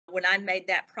When I made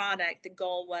that product, the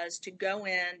goal was to go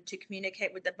in to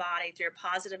communicate with the body through a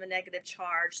positive and negative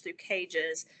charge through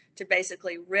cages to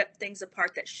basically rip things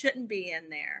apart that shouldn't be in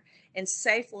there and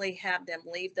safely have them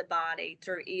leave the body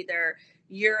through either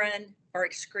urine or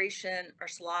excretion or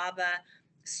saliva,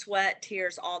 sweat,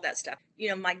 tears, all that stuff.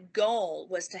 My goal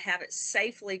was to have it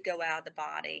safely go out of the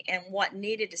body and what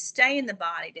needed to stay in the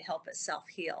body to help itself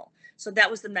heal. So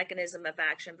that was the mechanism of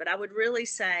action. But I would really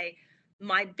say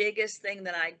my biggest thing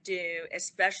that I do,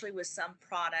 especially with some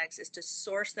products, is to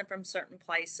source them from certain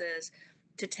places,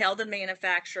 to tell the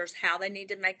manufacturers how they need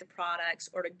to make the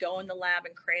products, or to go in the lab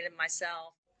and create them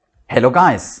myself. Hello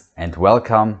guys, and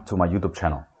welcome to my YouTube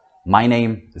channel. My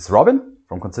name is Robin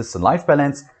from Consistent Life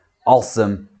Balance.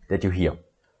 Awesome that you're here.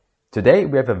 Today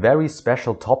we have a very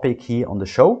special topic here on the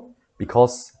show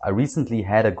because I recently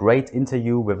had a great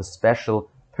interview with a special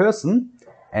person.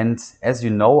 And as you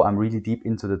know, I'm really deep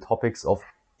into the topics of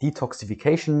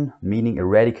detoxification, meaning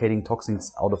eradicating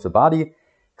toxins out of the body,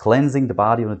 cleansing the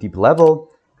body on a deep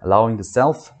level, allowing the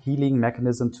self-healing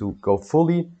mechanism to go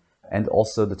fully, and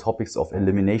also the topics of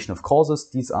elimination of causes.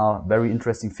 These are very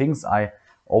interesting things I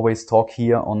always talk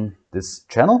here on this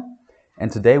channel.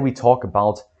 And today we talk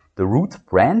about the root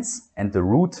brands and the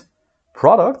root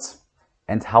products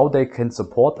and how they can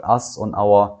support us on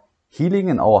our healing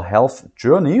and our health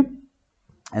journey.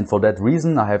 And for that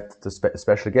reason, I have the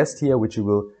special guest here, which you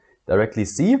will directly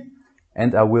see.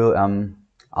 And I will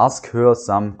ask her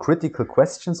some critical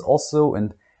questions also.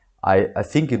 And I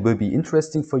think it will be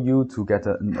interesting for you to get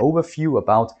an overview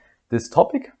about this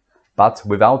topic. But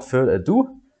without further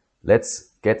ado, let's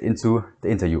get into the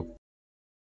interview.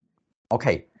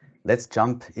 Okay, let's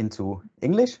jump into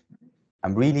English.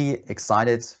 I'm really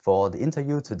excited for the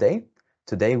interview today.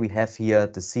 Today we have here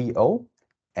the CEO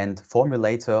and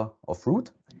formulator of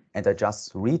Root. And I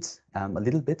just read a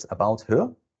little bit about her.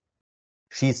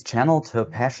 She's channeled her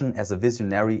passion as a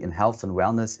visionary in health and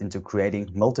wellness into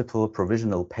creating multiple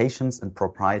provisional patients and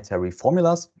proprietary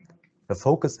formulas. Her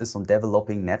focus is on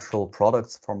developing natural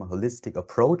products from a holistic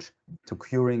approach to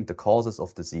curing the causes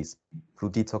of disease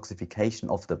through detoxification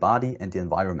of the body and the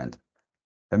environment.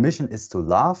 Her mission is to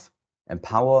love,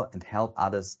 empower, and help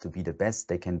others to be the best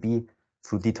they can be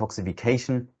through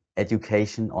detoxification,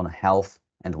 education on health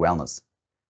and wellness.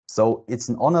 So it's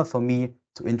an honor for me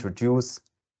to introduce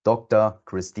Dr.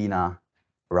 Christina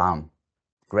Rahm.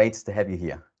 Great to have you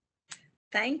here.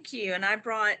 Thank you. And I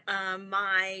brought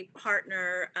my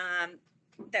partner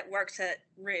that works at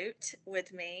Root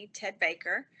with me, Ted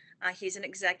Baker. He's an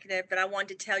executive, but I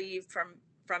wanted to tell you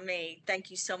from me, thank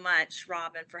you so much,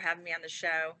 Robin, for having me on the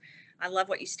show. I love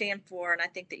what you stand for, and I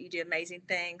think that you do amazing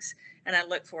things, and I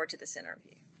look forward to this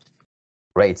interview.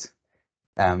 Great.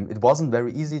 It wasn't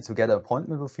very easy to get an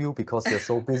appointment with you because you're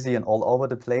so busy and all over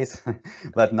the place.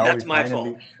 But now That's my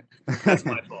fault. That's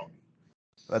my fault.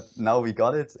 But now we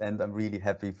got it, and I'm really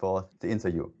happy for the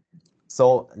interview.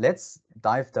 So let's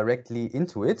dive directly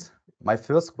into it. My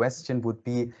first question would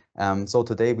be, so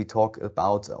today we talk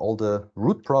about all the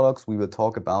root products. We will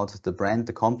talk about the brand,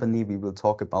 the company. We will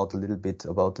talk about a little bit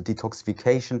about the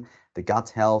detoxification, the gut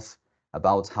health,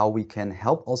 about how we can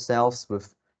help ourselves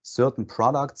with certain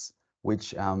products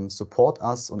which support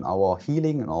us on our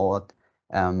healing and our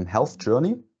health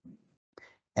journey.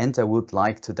 And I would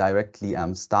like to directly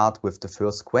start with the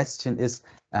first question is,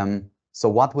 so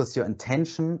what was your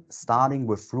intention starting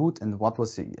with Root, and what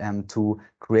was to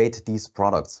create these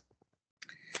products?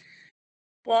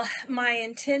 Well, my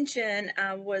intention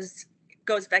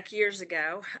goes back years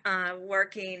ago.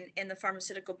 Working in the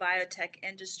pharmaceutical biotech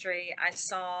industry, I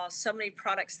saw so many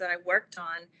products that I worked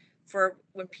on for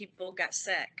when people got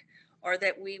sick, or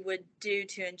that we would do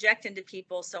to inject into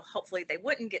people so hopefully they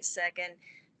wouldn't get sick. And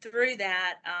through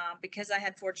that, because I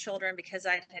had 4 children, because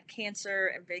I had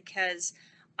cancer, and because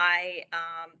I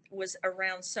was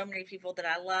around so many people that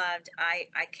I loved,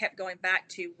 I kept going back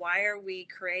to, why are we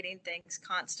creating things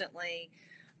constantly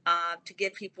to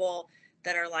give people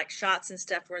that are like shots and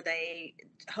stuff where they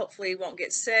hopefully won't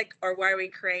get sick, or why are we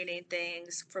creating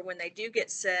things for when they do get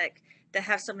sick that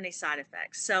have so many side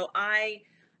effects? So I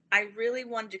really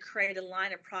wanted to create a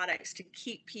line of products to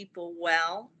keep people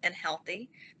well and healthy,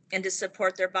 and to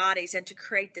support their bodies, and to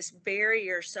create this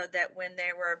barrier so that when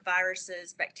there were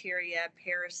viruses, bacteria,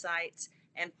 parasites,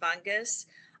 and fungus,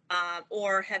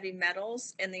 or heavy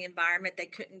metals in the environment,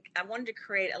 I wanted to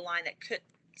create a line that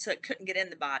so it couldn't get in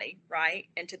the body, right,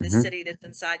 into the city that's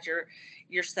inside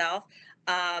yourself.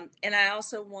 And I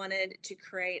also wanted to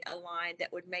create a line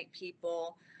that would make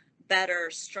people better,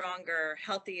 stronger,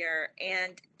 healthier,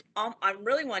 and I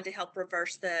really wanted to help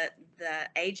reverse the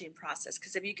aging process,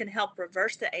 because if you can help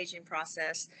reverse the aging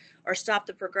process or stop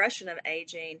the progression of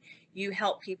aging, you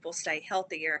help people stay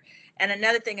healthier. And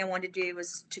another thing I wanted to do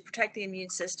was to protect the immune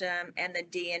system and the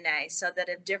DNA, so that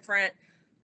if different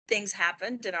things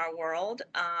happened in our world,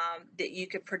 that you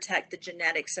could protect the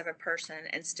genetics of a person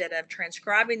instead of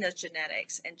transcribing those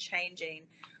genetics and changing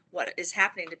what is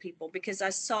happening to people. Because I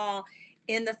saw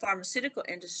in the pharmaceutical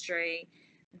industry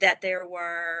that there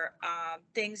were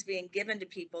things being given to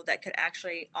people that could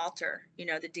actually alter, the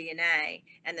DNA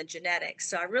and the genetics.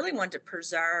 So I really wanted to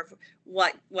preserve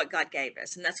what God gave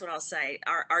us, and that's what I'll say: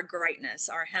 our greatness,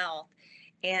 our health.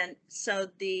 And so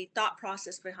the thought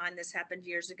process behind this happened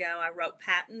years ago. I wrote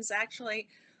patents, actually,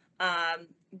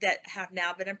 that have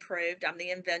now been approved. I'm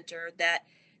the inventor,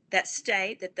 that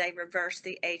state that they reverse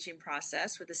the aging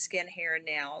process with the skin, hair, and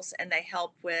nails, and they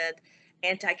help with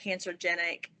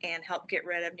anti-cancerogenic and help get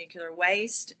rid of nuclear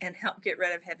waste and help get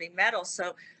rid of heavy metals.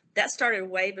 So that started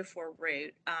way before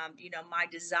Root. My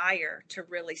desire to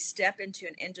really step into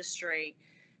an industry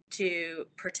to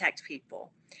protect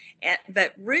people.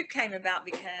 But Root came about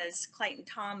because Clayton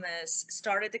Thomas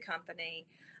started the company,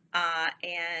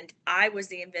 and I was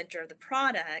the inventor of the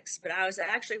products, but I was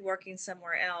actually working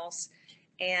somewhere else,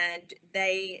 and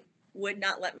they would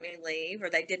not let me leave, or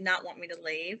they did not want me to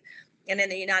leave. And in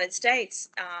the United States,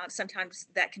 sometimes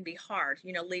that can be hard,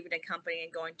 leaving a company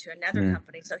and going to another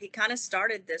company. So he kind of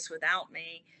started this without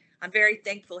me. I'm very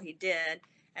thankful he did.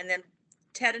 And then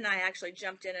Ted and I actually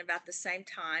jumped in about the same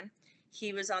time.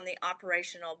 He was on the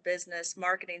operational business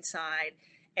marketing side,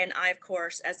 and I, of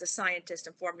course, as the scientist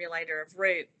and formulator of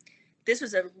Root. This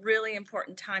was a really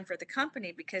important time for the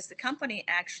company, because the company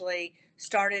actually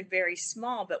started very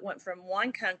small, but went from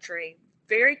one country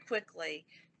very quickly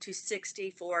to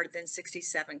 64, then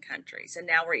 67 countries. And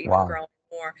now we're even growing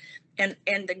more. And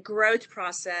the growth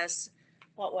process,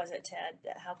 what was it, Ted?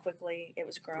 How quickly it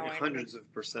was growing? Hundreds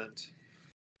of percent.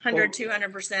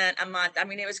 200% a month. I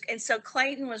mean, it was, and so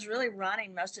Clayton was really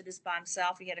running most of this by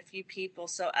himself. He had a few people.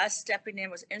 So us stepping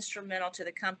in was instrumental to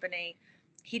the company.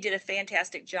 He did a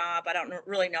fantastic job. I don't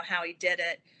really know how he did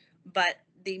it, but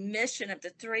the mission of the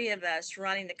three of us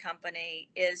running the company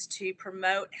is to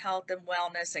promote health and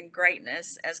wellness and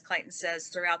greatness, as Clayton says,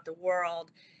 throughout the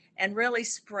world, and really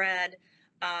spread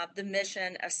the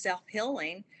mission of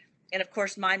self-healing. And of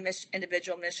course, my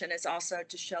individual mission is also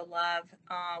to show love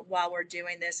while we're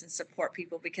doing this, and support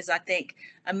people, because I think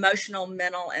emotional,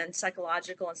 mental, and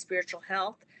psychological and spiritual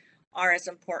health are as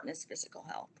important as physical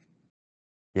health.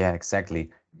 Yeah, exactly.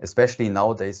 Especially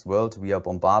nowadays world, we are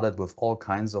bombarded with all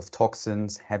kinds of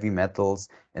toxins, heavy metals,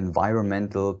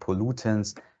 environmental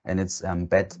pollutants, and it's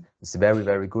bad. It's very,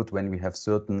 very good when we have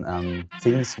certain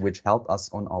things which help us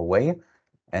on our way.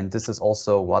 And this is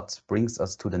also what brings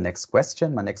us to the next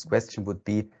question. My next question would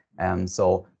be,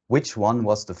 so which one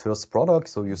was the first product?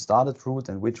 So you started Root,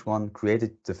 and which one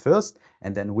created the first?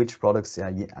 And then which products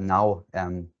now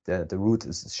the Root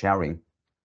is sharing?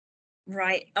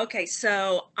 Right. Okay.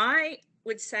 So I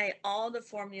would say all the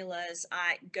formulas,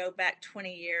 I go back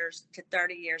 20 years to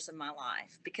 30 years of my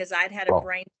life, because I'd had a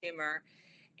brain tumor,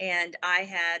 and I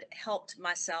had helped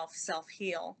myself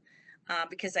self-heal.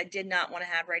 Because I did not want to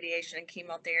have radiation and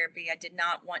chemotherapy. I did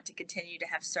not want to continue to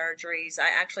have surgeries. I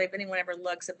actually, if anyone ever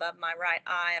looks above my right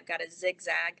eye, I've got a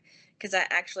zigzag, because I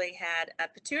actually had a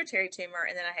pituitary tumor,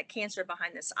 and then I had cancer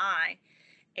behind this eye.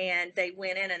 And they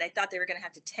went in and they thought they were going to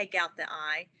have to take out the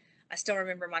eye. I still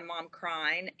remember my mom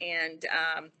crying, and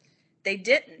they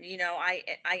didn't.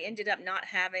 I ended up not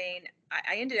having,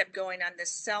 I ended up going on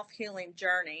this self-healing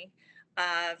journey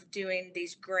of doing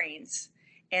these greens.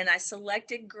 And I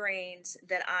selected greens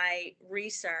that I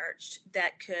researched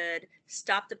that could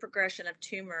stop the progression of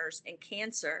tumors and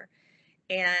cancer.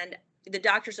 And the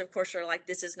doctors, of course, are like,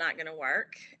 this is not going to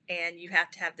work, and you have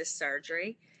to have this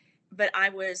surgery. But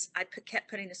kept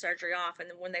putting the surgery off. And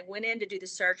then when they went in to do the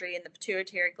surgery in the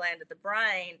pituitary gland of the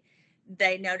brain,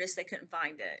 they noticed they couldn't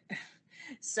find it.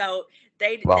 So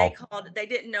they called, they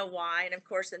didn't know why. And of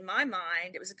course, in my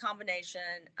mind, it was a combination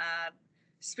of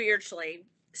spiritually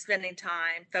spending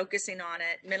time focusing on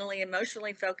it, mentally,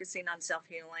 emotionally focusing on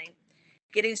self-healing,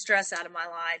 getting stress out of my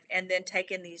life, and then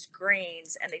taking these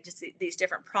greens and these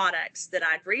different products that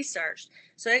I'd researched.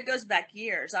 So it goes back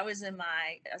years. I was in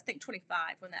I think 25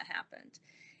 when that happened,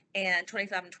 and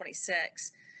 25 and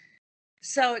 26.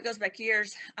 So it goes back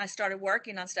years. I started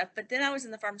working on stuff, but then I was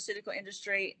in the pharmaceutical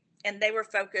industry, and they were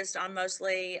focused on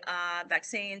mostly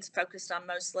vaccines, focused on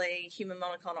mostly human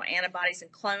monoclonal antibodies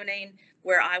and cloning,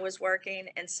 where I was working.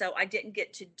 And so I didn't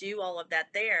get to do all of that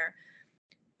there.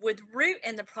 with root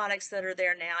and the products that are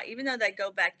there now, even though they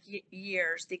go back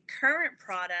years, the current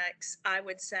products, I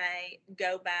would say,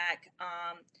 go back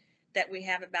that we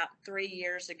have about 3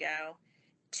 years ago.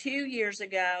 2 years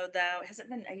ago, though, has it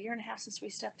been a year and a half since we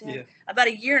stepped in? Yeah. About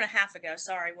a year and a half ago,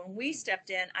 sorry. When we stepped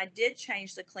in, I did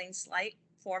change the clean slate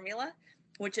formula,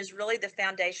 which is really the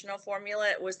foundational formula.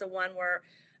 It was the one where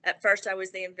at first I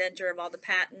was the inventor of all the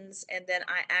patents, and then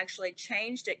I actually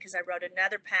changed it because I wrote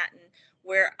another patent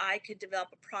where I could develop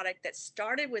a product that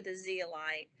started with a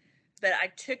zeolite, but I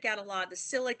took out a lot of the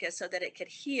silica so that it could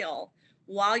heal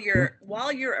while you're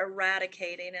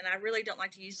eradicating. And I really don't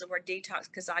like to use the word detox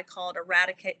because I call it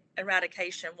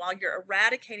eradication. While you're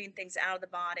eradicating things out of the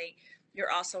body,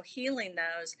 you're also healing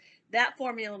those. That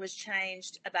formula was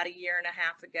changed about a year and a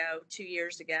half ago, 2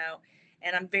 years ago,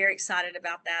 and I'm very excited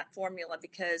about that formula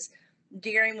because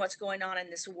during what's going on in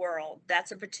this world,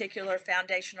 that's a particular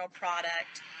foundational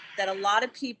product that a lot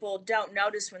of people don't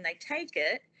notice when they take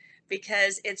it,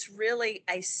 because it's really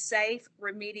a safe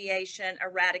remediation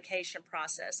eradication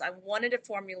process. I wanted a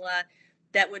formula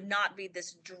that would not be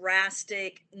this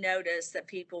drastic notice that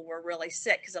people were really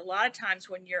sick, because a lot of times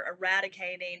when you're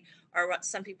eradicating, or what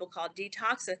some people call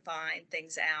detoxifying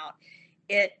things out,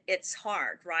 it's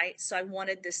hard, right? So I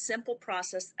wanted this simple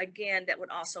process, again, that would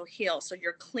also heal. So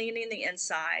you're cleaning the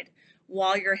inside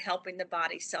while you're helping the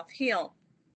body self-heal.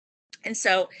 And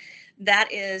so that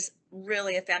is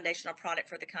really a foundational product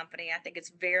for the company. I think it's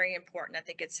very important. I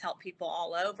think it's helped people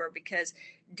all over, because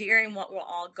during what we're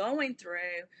all going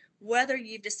through, whether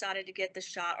you've decided to get the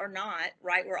shot or not,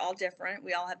 right? We're all different.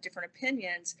 We all have different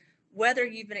opinions. Whether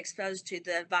you've been exposed to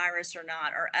the virus or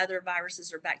not, or other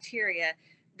viruses or bacteria,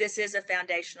 this is a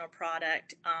foundational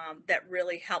product that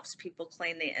really helps people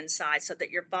clean the inside so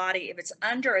that your body, if it's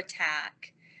under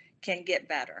attack, can get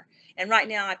better. And right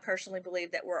now, I personally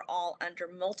believe that we're all under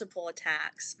multiple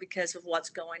attacks because of what's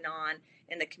going on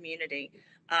in the community,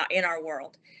 in our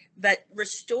world. But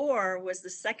Restore was the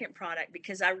second product,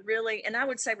 because I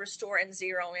would say Restore and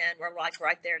Zero In were like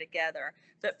right there together.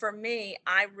 But for me,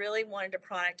 I really wanted a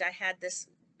product. I had this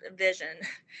vision.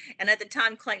 And at the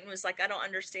time, Clayton was like, I don't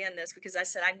understand this, because I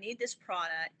said, I need this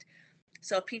product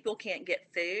so if people can't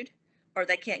get food or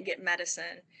they can't get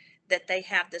medicine, that they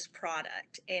have this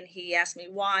product. And he asked me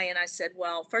why. And I said,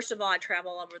 well, first of all, I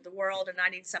travel all over the world and I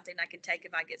need something I can take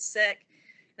if I get sick.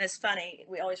 And it's funny,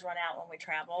 we always run out when we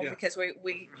travel, because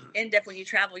we end up, when you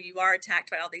travel, you are attacked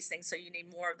by all these things. So you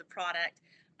need more of the product.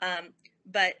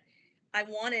 But I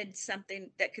wanted something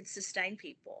that could sustain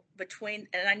people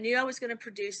and I knew I was going to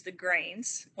produce the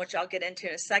grains, which I'll get into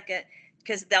in a second,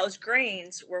 because those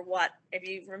grains were what, if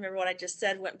you remember what I just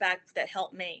said, went back, that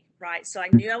helped me, right? So I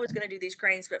knew I was going to do these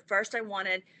grains, but first I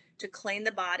wanted to clean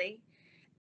the body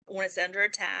when it's under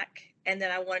attack, and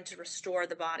then I wanted to restore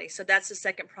the body. So that's the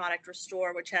second product,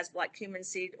 Restore, which has black cumin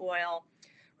seed oil,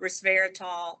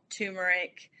 resveratrol,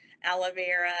 turmeric, aloe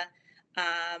vera.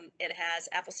 It has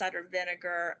apple cider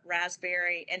vinegar,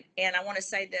 raspberry, and I want to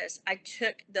say this: I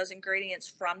took those ingredients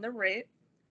from the root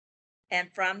and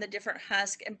from the different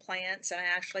husk and plants, and I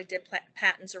actually did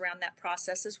patents around that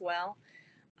process as well.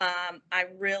 I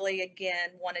really, again,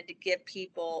 wanted to give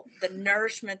people the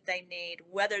nourishment they need,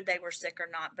 whether they were sick or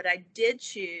not. But I did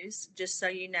choose, just so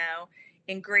you know,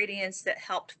 ingredients that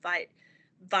helped fight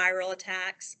viral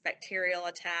attacks, bacterial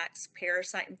attacks,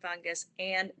 parasite and fungus,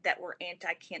 and that were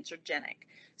anti-cancerogenic.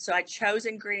 So I chose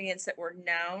ingredients that were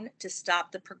known to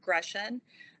stop the progression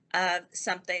of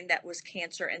something that was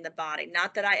cancer in the body.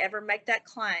 Not that I ever make that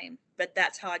claim, but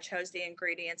that's how I chose the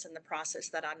ingredients and the process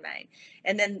that I made.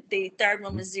 And then the third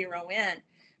one was Zero In,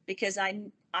 because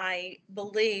I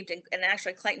believed, and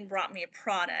actually Clayton brought me a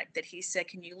product that he said,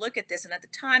 can you look at this? And at the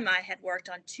time I had worked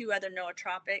on 2 other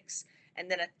nootropics and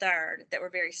then a third that were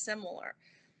very similar.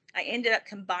 I ended up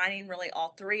combining really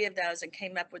all 3 of those and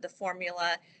came up with a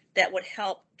formula that would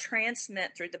help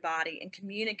transmit through the body and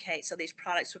communicate, so these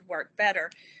products would work better.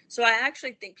 So I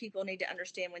actually think people need to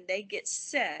understand, when they get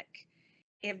sick,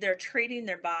 if they're treating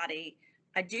their body,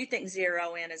 I do think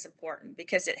Zero In is important,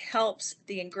 because it helps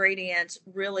the ingredients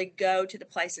really go to the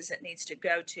places it needs to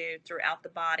go to throughout the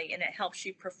body, and it helps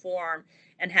you perform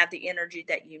and have the energy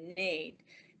that you need,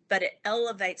 but it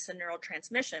elevates the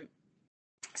neurotransmission.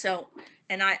 So,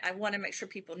 and I want to make sure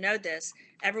people know this.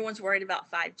 Everyone's worried about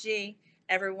 5G.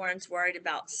 Everyone's worried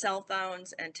about cell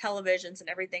phones and televisions and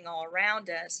everything all around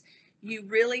us. You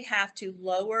really have to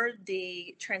lower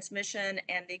the transmission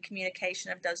and the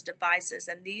communication of those devices.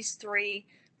 And these 3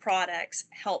 products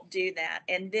help do that.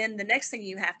 And then the next thing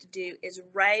you have to do is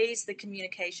raise the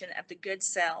communication of the good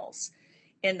cells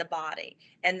in the body.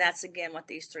 And that's, again, what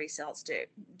these 3 cells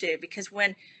do. Because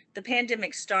when the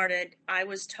pandemic started, I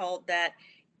was told that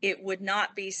it would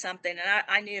not be something, and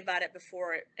I knew about it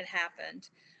before it happened,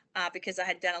 because I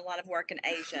had done a lot of work in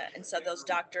Asia, and so those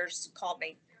doctors called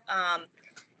me.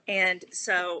 And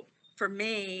so for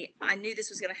me, I knew this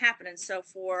was going to happen, and so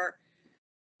for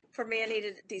me, I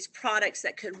needed these products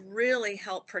that could really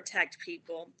help protect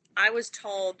people. I was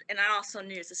told, and I also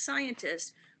knew as a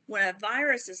scientist, when a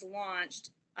virus is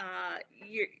launched,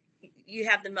 you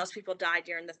have the most people die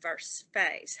during the first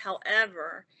phase.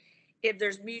 However, if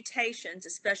there's mutations,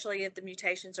 especially if the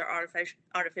mutations are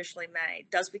artificially made,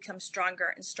 those become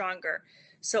stronger and stronger.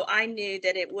 So I knew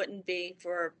that it wouldn't be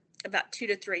for about 2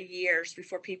 to 3 years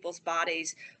before people's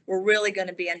bodies were really going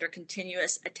to be under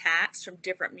continuous attacks from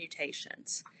different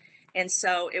mutations. And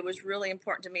so it was really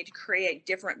important to me to create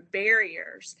different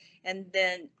barriers. And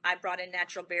then I brought in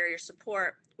natural barrier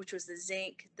support, which was the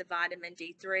zinc, the vitamin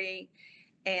D3,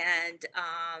 and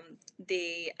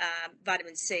the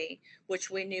vitamin C, which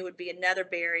we knew would be another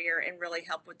barrier and really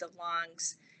help with the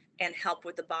lungs and help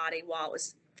with the body while it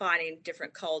was fighting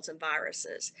different colds and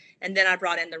viruses. And then I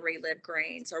brought in the relive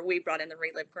greens, or we brought in the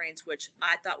relive greens, which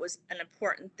I thought was an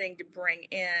important thing to bring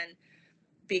in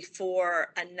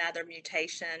before another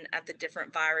mutation of the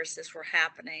different viruses were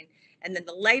happening. And then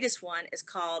the latest one is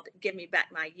called Give Me Back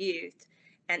My Youth.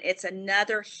 And it's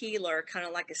another healer, kind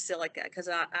of like a silica, because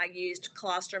I used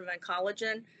colostrum and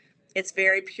collagen. It's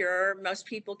very pure. Most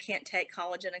people can't take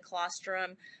collagen and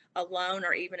colostrum alone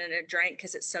or even in a drink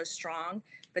because it's so strong.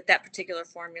 But that particular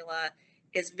formula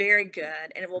is very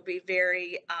good, and it will be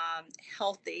very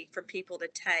healthy for people to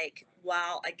take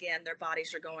while, again, their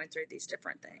bodies are going through these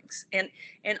different things.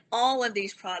 And all of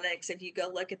these products, if you go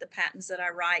look at the patents that I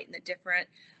write and the different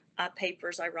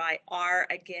papers I write, are,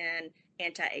 again,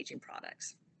 anti-aging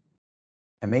products.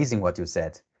 Amazing what you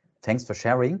said. Thanks for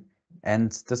sharing.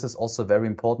 And this is also very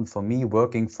important for me,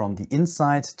 working from the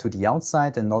inside to the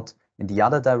outside and not in the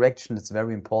other direction. It's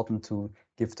very important to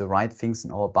give the right things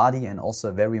in our body. And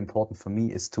also very important for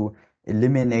me is to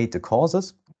eliminate the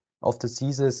causes of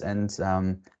diseases. And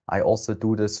I also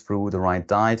do this through the right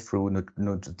diet, through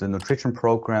the nutrition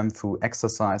program, through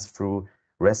exercise, through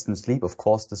rest and sleep. Of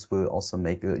course, this will also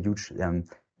make a huge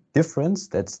difference,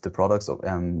 that the products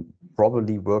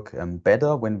probably work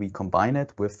better when we combine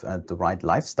it with the right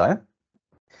lifestyle.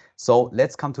 So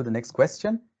let's come to the next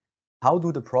question. How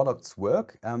do the products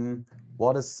work?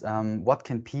 What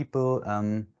can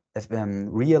people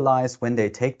realize when they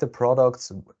take the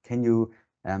products? Can you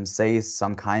say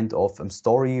some kind of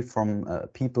story from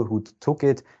people who took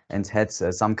it and had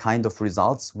some kind of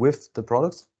results with the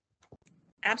products?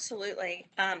 Absolutely.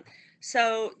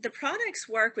 So the products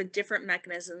work with different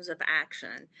mechanisms of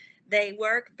action. They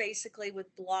work basically with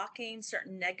blocking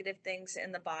certain negative things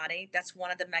in the body. That's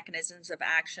one of the mechanisms of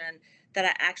action that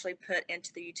I actually put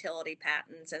into the utility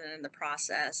patents and in the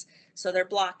process. So they're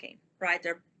blocking, right?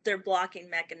 They're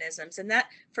blocking mechanisms. And that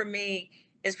for me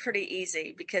is pretty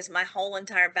easy because my whole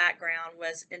entire background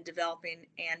was in developing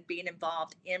and being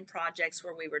involved in projects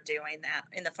where we were doing that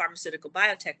in the pharmaceutical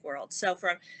biotech world. So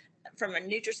from a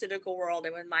nutraceutical world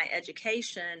and with my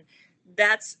education,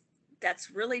 that's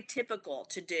really typical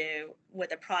to do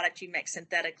with a product you make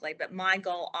synthetically. But my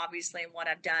goal, obviously, and what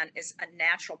I've done is a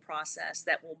natural process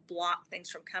that will block things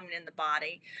from coming in the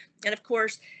body. And of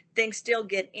course, things still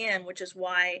get in, which is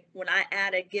why when I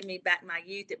added Give Me Back My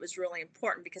Youth, it was really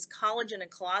important because collagen and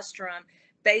colostrum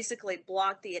basically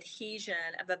block the adhesion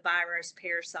of a virus,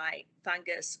 parasite,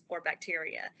 fungus, or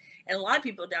bacteria. And a lot of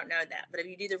people don't know that, but if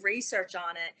you do the research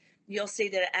on it, you'll see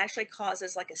that it actually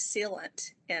causes like a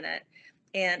sealant in it.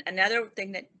 And another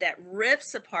thing that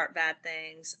rips apart bad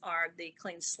things are the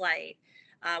clean slate.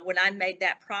 When I made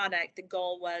that product, the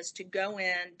goal was to go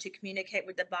in to communicate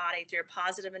with the body through a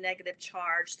positive and negative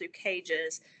charge through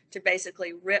cages to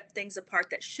basically rip things apart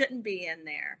that shouldn't be in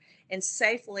there and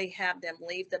safely have them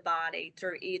leave the body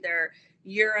through either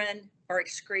urine or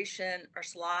excretion or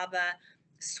saliva,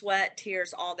 sweat,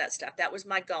 tears, all that stuff. That was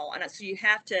my goal. And so you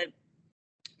have to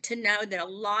know that a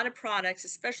lot of products,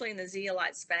 especially in the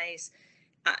zeolite space,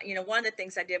 one of the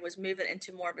things I did was move it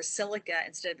into more of a silica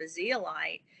instead of a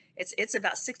zeolite. It's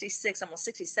about 66, almost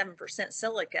 67%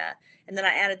 silica. And then I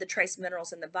added the trace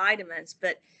minerals and the vitamins.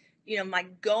 But, my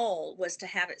goal was to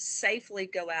have it safely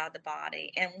go out of the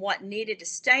body and what needed to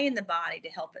stay in the body to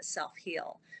help itself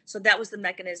heal. So that was the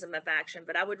mechanism of action.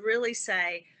 But I would really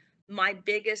say my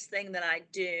biggest thing that I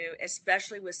do,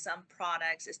 especially with some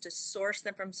products, is to source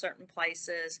them from certain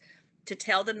places, to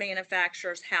tell the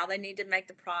manufacturers how they need to make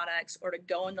the products, or to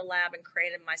go in the lab and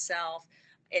create them myself.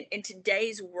 In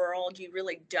today's world, you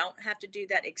really don't have to do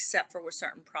that except for with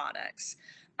certain products.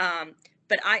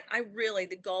 But I really,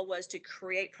 the goal was to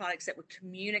create products that would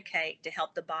communicate to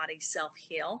help the body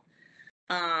self-heal.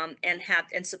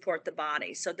 and support the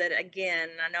body. So that, again,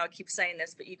 I know I keep saying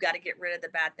this, but you've got to get rid of the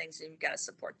bad things and you've got to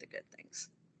support the good things.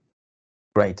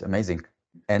 Great, amazing.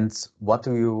 And what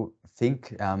do you think?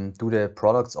 Do the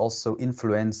products also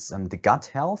influence the gut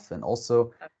health? And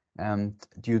also,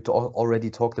 do you already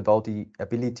talked about the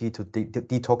ability to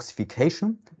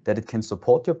detoxification, that it can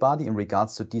support your body in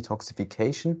regards to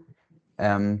detoxification?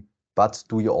 But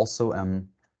do you also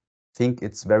think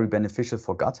it's very beneficial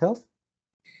for gut health?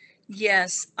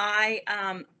 Yes, I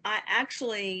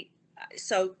actually,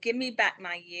 so Give Me Back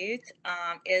My Youth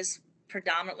is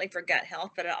predominantly for gut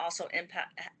health, but it also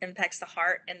impacts the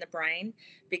heart and the brain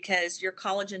because your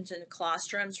collagens and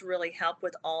colostrums really help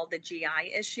with all the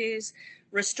GI issues.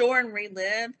 Restore and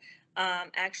Relive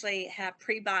actually have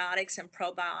prebiotics and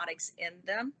probiotics in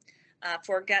them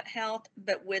for gut health,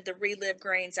 but with the Relive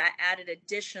grains, I added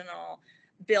additional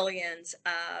billions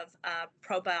of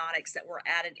probiotics that were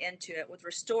added into it. With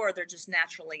Restore, they're just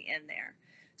naturally in there.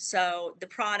 So the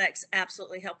products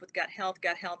absolutely help with gut health.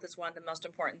 Gut health is one of the most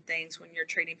important things when you're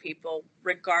treating people,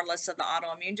 regardless of the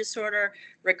autoimmune disorder,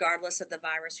 regardless of the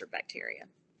virus or bacteria.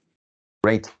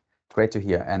 Great, great to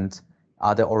hear. And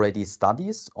are there already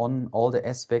studies on all the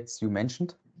aspects you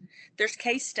mentioned? There's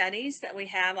case studies that we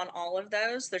have on all of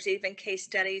those. There's even case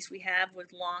studies we have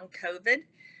with long COVID,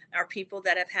 or people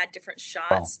that have had different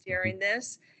shots during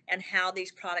this, and how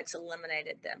these products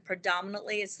eliminated them.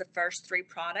 Predominantly, it's the first 3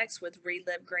 products with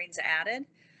Relive Greens added.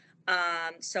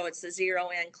 So it's the Zero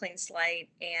In, Clean Slate,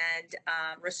 and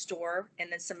Restore,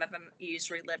 and then some of them use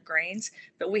Relive Greens.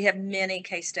 But we have many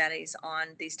case studies on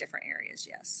these different areas,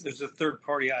 yes. There's a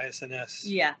third-party ISNS.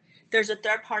 Yeah. There's a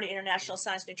third-party International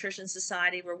Science Nutrition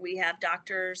Society where we have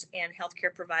doctors and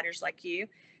healthcare providers like you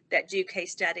that do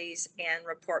case studies and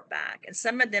report back. And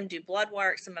some of them do blood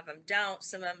work, some of them don't,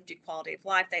 some of them do quality of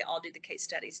life. They all do the case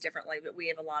studies differently, but we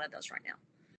have a lot of those right now.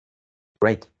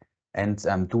 Great. And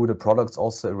do the products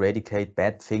also eradicate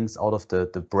bad things out of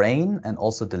the brain and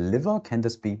also the liver? Can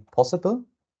this be possible?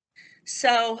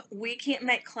 So we can't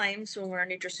make claims when we're a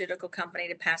nutraceutical company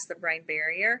to pass the brain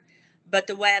barrier, but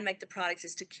the way I make the products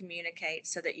is to communicate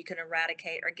so that you can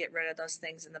eradicate or get rid of those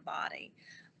things in the body.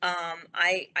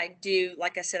 I do,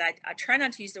 like I said, I try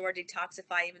not to use the word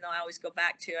detoxify, even though I always go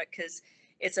back to it because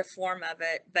it's a form of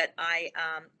it. But I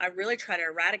really try to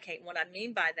eradicate. And what I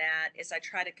mean by that is I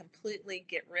try to completely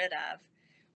get rid of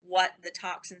what the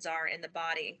toxins are in the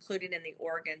body, including in the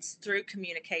organs, through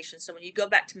communication. So when you go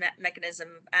back to mechanism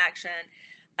of action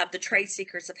of the trade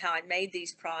secrets of how I made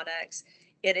these products,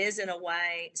 it is in a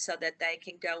way so that they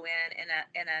can go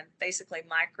in a basically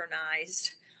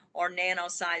micronized or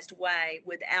nano-sized way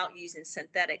without using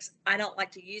synthetics. I don't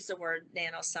like to use the word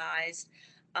nano-sized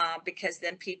because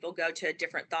then people go to a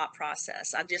different thought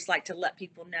process. I just like to let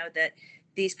people know that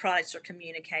these products are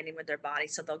communicating with their body,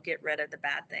 so they'll get rid of the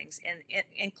bad things,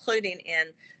 including in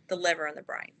the liver and the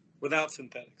brain. Without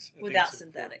synthetics. Without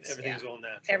synthetics. Everything's all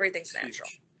natural. Everything's natural.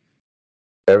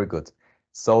 Very good.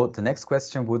 So the next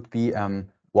question would be,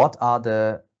 what are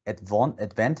the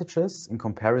advantages in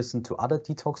comparison to other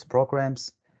detox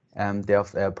programs? There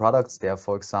are products, there are,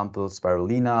 for example,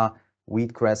 spirulina,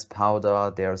 wheatgrass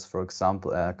powder, there's, for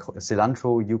example,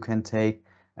 cilantro you can take,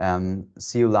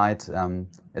 zeolite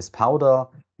as powder.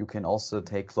 You can also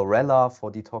take chlorella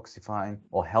for detoxifying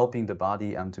or helping the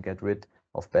body to get rid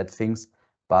of bad things.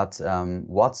 But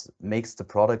what makes the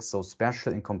product so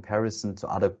special in comparison to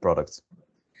other products?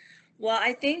 Well,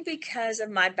 I think because of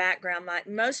my background,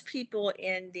 most people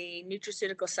in the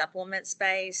nutraceutical supplement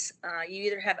space, you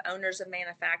either have owners of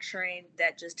manufacturing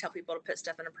that just tell people to put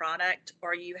stuff in a product,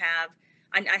 or you have,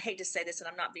 I hate to say this and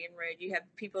I'm not being rude, you have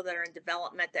people that are in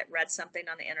development that read something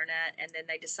on the internet and then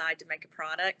they decide to make a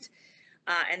product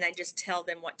and they just tell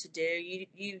them what to do. You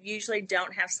usually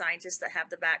don't have scientists that have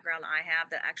the background I have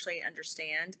that actually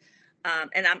understand.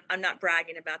 And I'm not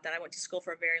bragging about that. I went to school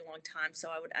for a very long time, so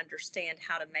I would understand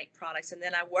how to make products. And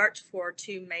then I worked for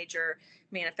 2 major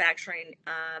manufacturing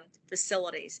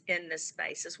facilities in this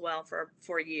space as well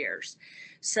for years.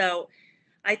 So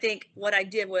I think what I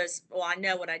did was, well, I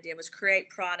know what I did was create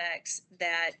products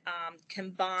that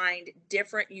combined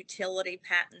different utility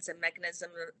patents and mechanism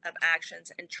of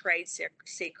actions and trade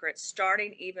secrets,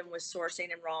 starting even with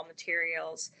sourcing and raw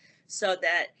materials, so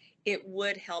that it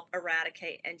would help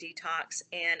eradicate and detox.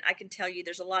 And I can tell you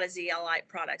there's a lot of zeolite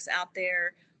products out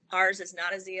there. Ours is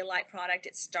not a zeolite product.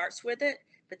 It starts with it,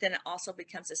 but then it also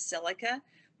becomes a silica,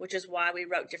 which is why we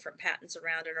wrote different patents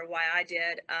around it, or why I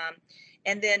did.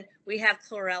 And then we have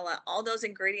chlorella. All those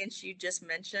ingredients you just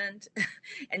mentioned,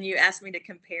 and you asked me to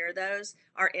compare those,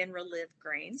 are in Relive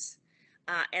Greens.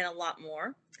 and a lot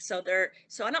more. So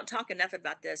I don't talk enough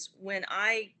about this. When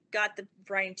I got the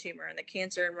brain tumor and the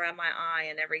cancer around my eye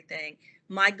and everything,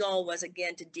 my goal was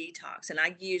again to detox, and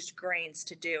I used greens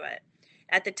to do it.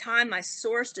 At the time, I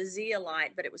sourced a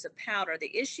zeolite, but it was a powder.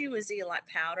 The issue with zeolite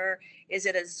powder is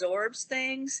it absorbs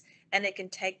things and it can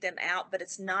take them out, but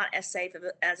it's not as safe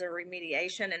as a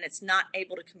remediation, and it's not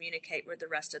able to communicate with the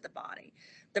rest of the body.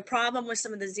 The problem with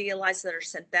some of the zeolites that are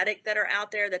synthetic that are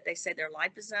out there that they say they're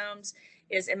liposomes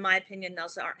is, in my opinion,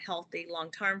 those aren't healthy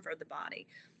long term for the body.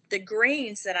 The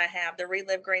greens that I have, the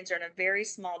Relive greens, are in a very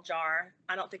small jar.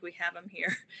 I don't think we have them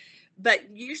here. But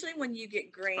usually when you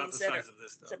get greens that are,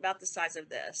 it's about the size of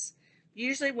this.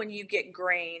 Usually when you get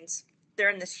greens, they're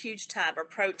in this huge tub, or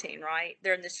protein, right?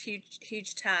 They're in this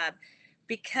huge tub.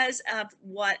 Because of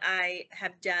what I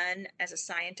have done as a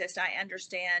scientist, I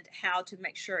understand how to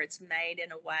make sure it's made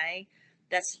in a way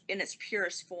that's in its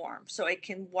purest form, so it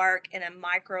can work in a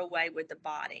micro way with the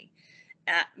body.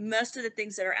 Most of the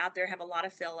things that are out there have a lot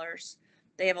of fillers.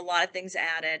 They have a lot of things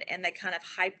added, and they kind of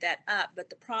hype that up. But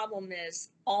the problem is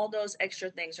all those extra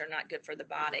things are not good for the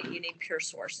body. You need pure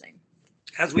sourcing.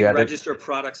 As we register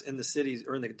products in the cities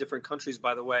or in the different countries,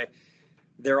 by the way,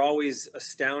 they're always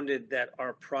astounded that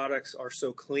our products are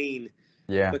so clean.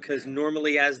 Yeah. Because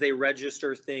normally as they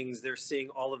register things, they're seeing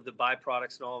all of the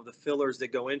byproducts and all of the fillers that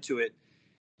go into it.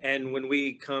 And when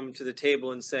we come to the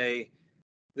table and say,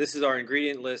 this is our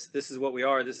ingredient list, this is what we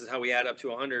are, this is how we add up to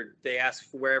 100, they ask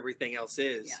where everything else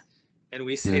is. Yeah. And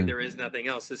we say there is nothing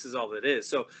else. This is all it is.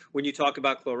 So when you talk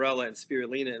about chlorella and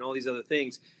spirulina and all these other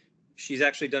things, she's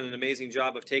actually done an amazing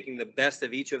job of taking the best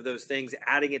of each of those things,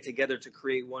 adding it together to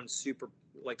create one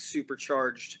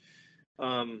supercharged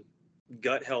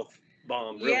gut health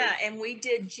bomb. Really. Yeah, and we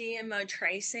did GMO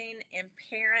tracing and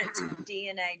parent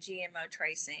DNA GMO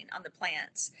tracing on the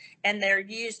plants, and they're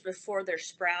used before they're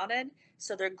sprouted.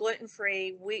 So they're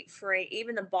gluten-free, wheat-free,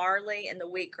 even the barley and the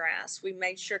wheatgrass. We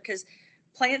made sure, because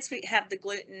plants have the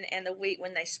gluten and the wheat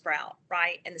when they sprout,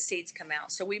 right? And the seeds come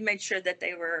out. So we made sure that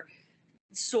they were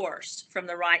sourced from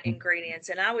the right ingredients.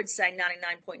 And I would say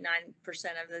 99.9%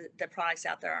 of the products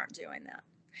out there aren't doing that.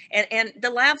 And the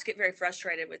labs get very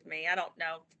frustrated with me. I don't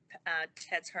know,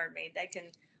 Ted's heard me.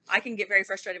 I can get very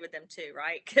frustrated with them too,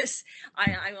 right? Because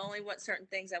I only want certain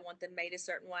things. I want them made a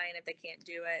certain way, and if they can't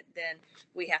do it, then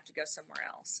we have to go somewhere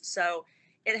else. So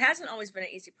it hasn't always been an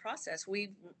easy process.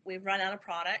 We've run out of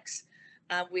products.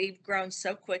 We've grown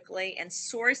so quickly, and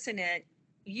sourcing it.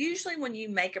 Usually when you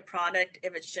make a product,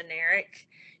 if it's generic,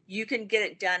 you can get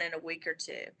it done in a week or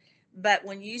two. But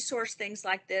when you source things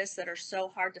like this that are so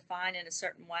hard to find in a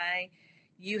certain way,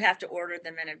 you have to order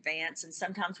them in advance. And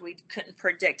sometimes we couldn't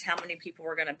predict how many people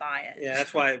were going to buy it. Yeah,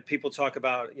 that's why people talk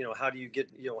about, how do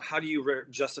you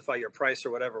justify your price or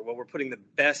whatever? Well, we're putting the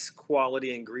best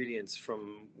quality ingredients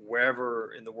from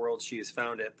wherever in the world she has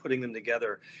found it, putting them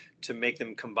together to make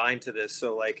them combine to this.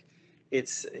 So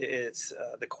it's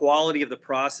the quality of the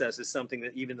process is something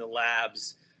that even the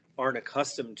labs aren't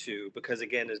accustomed to, because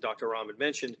again, as Dr. Rahm had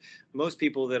mentioned, most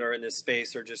people that are in this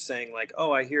space are just saying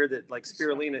oh, I hear that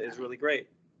spirulina is really great.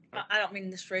 I don't mean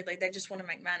this rudely. They just want to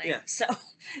make money. Yeah. So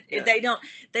they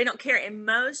don't care. And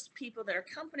most people that are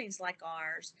companies like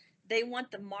ours, they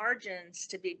want the margins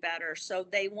to be better. So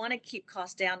they want to keep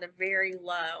costs down to very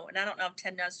low. And I don't know if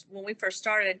Ted knows, when we first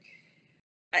started,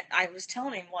 I was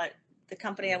telling him what the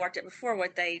company I worked at before,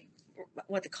 what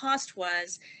the cost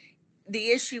was.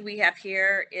 The issue we have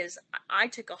here is I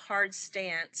took a hard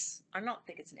stance. I don't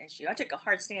think it's an issue. I took a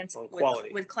hard stance with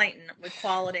Clayton, with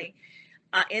quality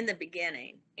in the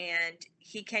beginning. And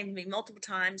he came to me multiple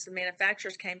times. The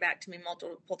manufacturers came back to me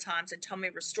multiple times and told me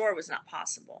restore was not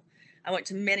possible. I went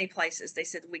to many places. They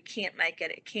said, we can't make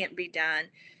it. It can't be done.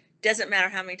 Doesn't matter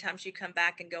how many times you come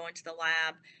back and go into the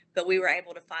lab. But we were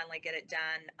able to finally get it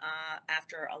done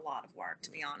after a lot of work,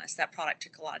 to be honest. That product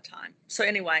took a lot of time. So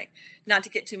anyway, not to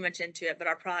get too much into it, but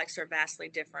our products are vastly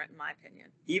different, in my opinion.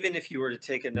 Even if you were to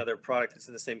take another product that's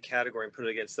in the same category and put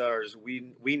it against ours,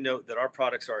 we note that our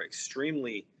products are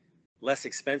extremely less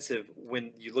expensive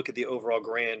when you look at the overall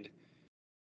grand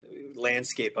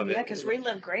landscape of it. Yeah, because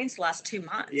Relive grains last 2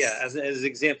 months. Yeah, as an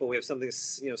example, we have something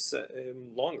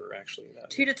longer actually.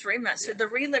 2 to 3 months. Yeah. So the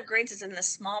Relive grains is in this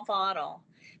small bottle.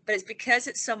 But it's because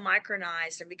it's so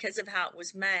micronized and because of how it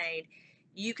was made,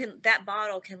 that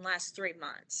bottle can last 3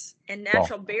 months. And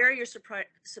natural barrier support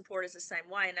is the same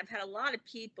way. And I've had a lot of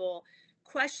people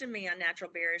question me on natural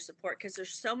barrier support because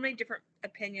there's so many different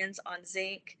opinions on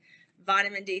zinc,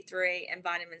 vitamin D3, and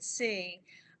vitamin C.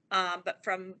 But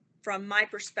from my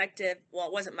perspective, well,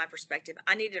 it wasn't my perspective.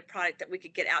 I needed a product that we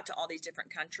could get out to all these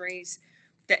different countries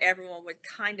that everyone would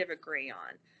kind of agree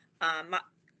on.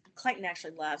 Clayton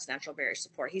actually loves natural berry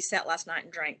support. He sat last night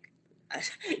and drank,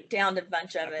 downed a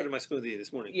bunch of I put it it. in my smoothie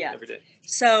this morning. Yeah. Every day.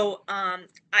 So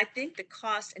I think the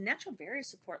cost, and natural berry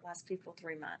support lasts people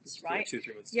 3 months, right? Yeah,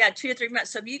 2-3 months. Yeah, 2 to 3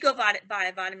 months. So if you go buy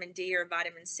a vitamin D or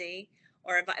vitamin C,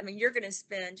 or I mean, you're going to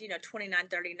spend, you know, $29,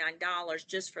 $39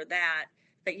 just for that.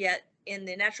 But yet in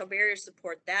the natural barrier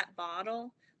support, that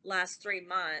bottle lasts 3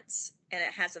 months, and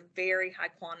it has a very high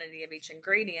quantity of each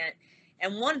ingredient.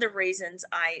 And one of the reasons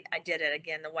I did it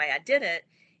again the way I did it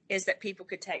is that people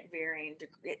could take varying,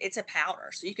 it's a powder,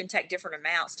 so you can take different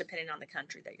amounts depending on the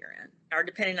country that you're in, or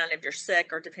depending on if you're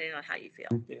sick, or depending on how you feel.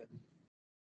 Yeah.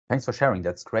 Thanks for sharing.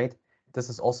 That's great. This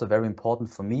is also very important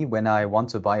for me when I want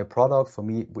to buy a product. For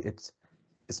me, it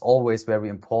is always very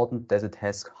important that it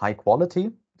has high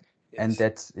quality. Yes. And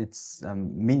that it's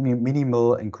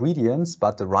minimal ingredients,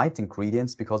 but the right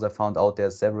ingredients, because I found out there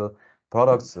are several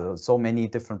products, so many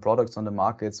different products on the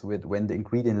markets with when the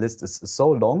ingredient list is so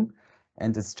long,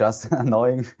 and it's just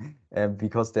annoying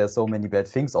because there are so many bad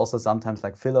things. Also sometimes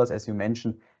like fillers, as you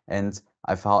mentioned. And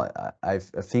I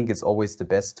think it's always the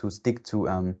best to stick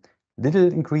to little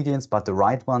ingredients, but the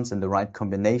right ones and the right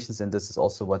combinations. And this is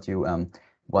also what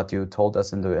you told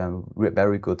us in the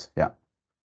very good, yeah.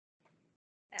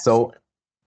 Absolutely. So,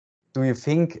 do you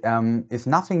think if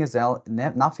nothing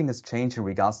is changed in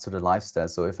regards to the lifestyle?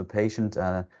 So, if a patient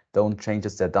don't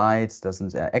changes their diets,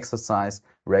 doesn't exercise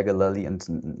regularly, and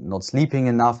not sleeping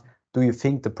enough, do you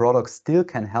think the product still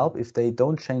can help if they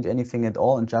don't change anything at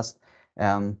all and just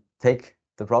take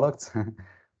the products?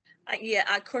 Yeah,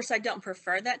 of course, I don't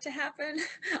prefer that to happen.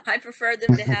 I prefer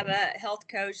them to have a health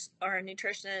coach or a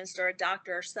nutritionist or a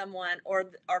doctor or someone,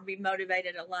 or be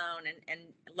motivated alone and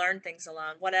learn things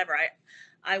alone, whatever.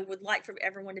 I would like for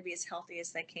everyone to be as healthy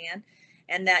as they can.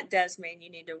 And that does mean you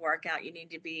need to work out, you need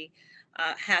to be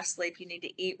have sleep, you need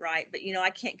to eat right. But, you know,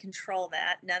 I can't control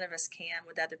that. None of us can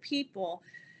with other people.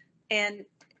 And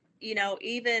you know,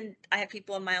 even I have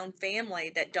people in my own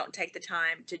family that don't take the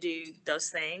time to do those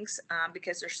things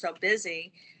because they're so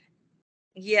busy.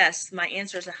 Yes, my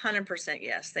answer is 100%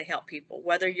 yes. They help people,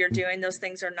 whether you're doing those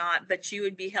things or not. But you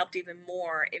would be helped even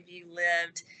more if you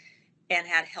lived and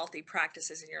had healthy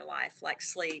practices in your life, like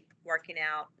sleep, working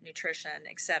out, nutrition,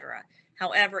 etc.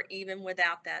 However, even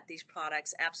without that, these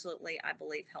products absolutely, I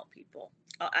believe, help people.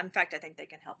 In fact, I think they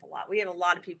can help a lot. We have a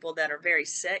lot of people that are very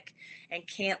sick and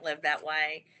can't live that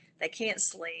way. They can't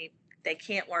sleep, they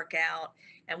can't work out,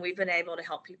 and we've been able to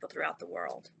help people throughout the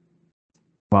world.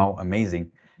 Wow,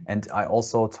 amazing. And I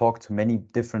also talked to many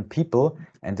different people,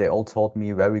 and they all told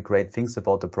me very great things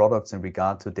about the products in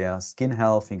regard to their skin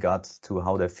health, in regards to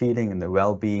how they're feeling and their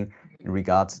well-being, in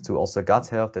regards to also gut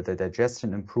health, that their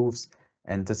digestion improves.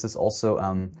 And this is also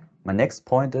my next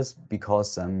point is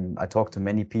because I talked to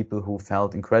many people who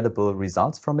felt incredible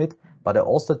results from it, but I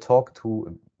also talked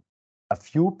to a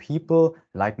few people,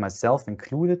 like myself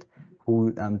included,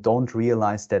 who don't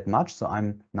realize that much. So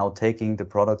I'm now taking the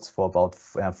products for about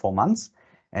 4 months,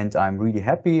 and I'm really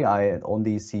happy. I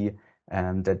only see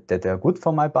that they're good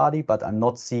for my body, but I'm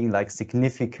not seeing like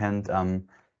significant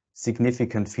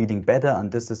feeling better.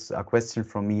 And this is a question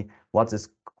from me: what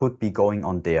could be going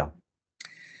on there?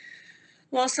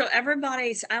 Well, so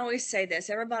I always say this,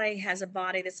 everybody has a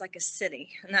body that's like a city.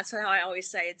 And that's how I always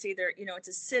say it's either, you know, it's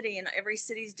a city, and every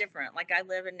city's different. Like I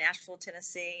live in Nashville,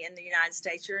 Tennessee, in the United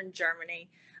States, you're in Germany.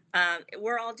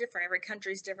 We're all different. Every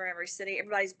country's different, every city,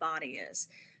 everybody's body is.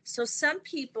 So some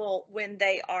people, when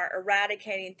they are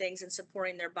eradicating things and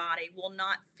supporting their body, will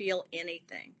not feel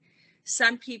anything.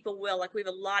 Some people will, like we have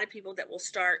a lot of people that will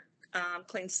start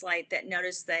clean slate that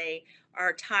notice they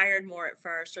are tired more at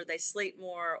first, or they sleep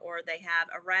more, or they have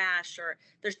a rash, or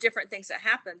there's different things that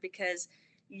happen because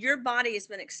your body has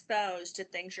been exposed to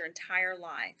things your entire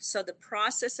life. So the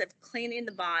process of cleaning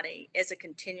the body is a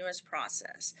continuous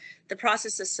process. The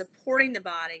process of supporting the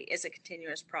body is a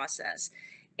continuous process.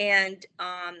 And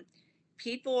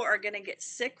people are going to get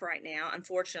sick right now,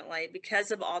 unfortunately,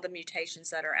 because of all the mutations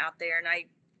that are out there. And I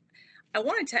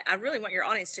really want your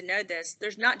audience to know this.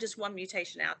 There's not just one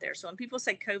mutation out there. So when people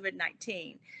say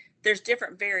COVID-19, there's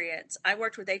different variants. I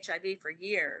worked with HIV for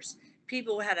years.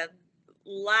 People had a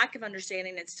lack of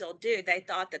understanding, and still do. They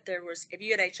thought that if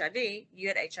you had HIV, you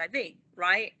had HIV,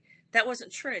 right? That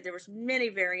wasn't true. There was many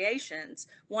variations,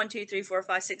 1, 2, 3, 4,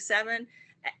 5, 6, 7,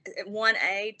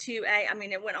 1A, 2A. I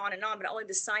mean, it went on, but only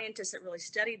the scientists that really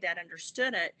studied that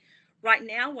understood it. Right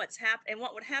now, what's happened, and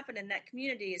what would happen in that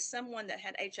community is someone that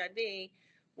had HIV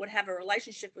would have a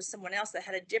relationship with someone else that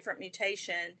had a different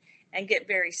mutation and get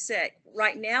very sick.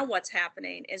 Right now, what's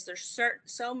happening is there's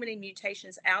so many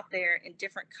mutations out there in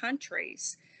different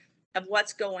countries of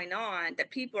what's going on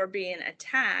that people are being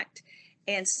attacked.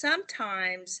 And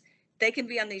sometimes they can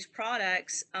be on these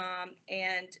products,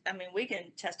 and I mean, we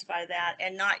can testify to that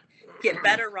and not get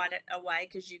better right away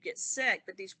because you get sick.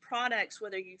 But these products,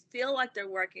 whether you feel like they're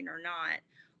working or not,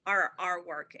 are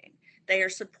working. They are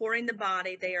supporting the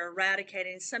body. They are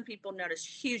eradicating. Some people notice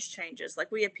huge changes.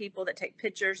 Like we have people that take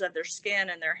pictures of their skin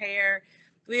and their hair.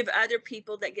 We have other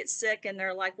people that get sick and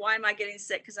they're like, why am I getting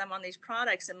sick? Because I'm on these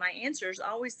products. And my answer is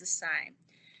always the same.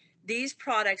 These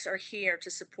products are here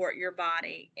to support your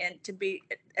body and to be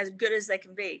as good as they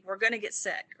can be. We're going to get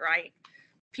sick, right?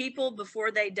 People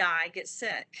before they die get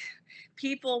sick.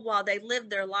 People while they live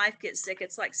their life get sick.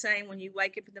 It's like saying when you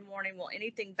wake up in the morning, will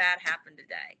anything bad happen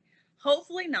today?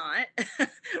 Hopefully not,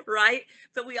 right?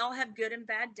 But we all have good and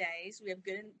bad days. We have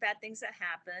good and bad things that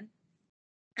happen.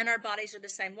 And our bodies are the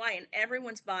same way. And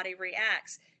everyone's body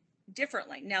reacts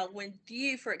differently. Now, when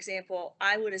you, for example,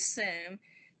 I would assume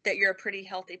that you're a pretty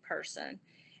healthy person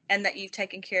and that you've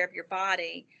taken care of your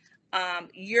body.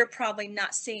 You're probably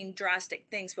not seeing drastic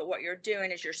things, but what you're doing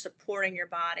is you're supporting your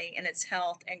body and its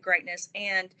health and greatness.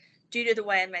 And due to the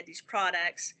way I made these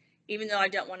products, even though I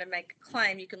don't want to make a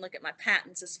claim, you can look at my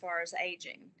patents as far as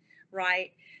aging,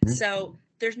 right? Mhm. So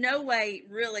there's no way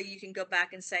really you can go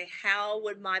back and say, how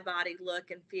would my body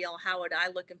look and feel? How would I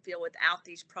look and feel without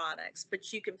these products?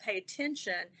 But you can pay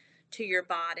attention to your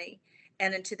body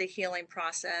and into the healing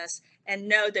process and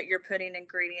know that you're putting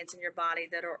ingredients in your body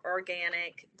that are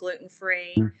organic,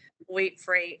 gluten-free,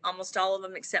 wheat-free, almost all of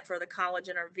them except for the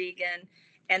collagen are vegan,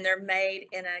 and they're made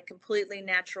in a completely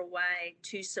natural way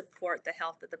to support the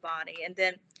health of the body. And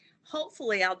then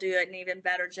hopefully I'll do an even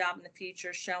better job in the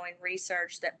future showing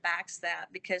research that backs that,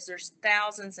 because there's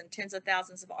thousands and tens of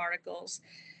thousands of articles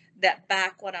that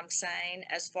back what I'm saying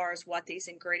as far as what these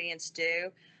ingredients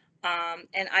do.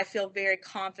 And I feel very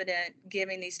confident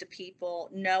giving these to people,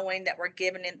 knowing that we're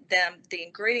giving them the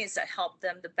ingredients that help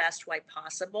them the best way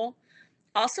possible.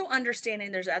 Also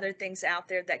understanding there's other things out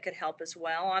there that could help as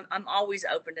well. I'm always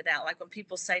open to that. Like when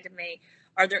people say to me,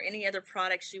 are there any other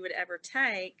products you would ever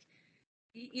take?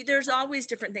 There's always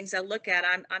different things I look at.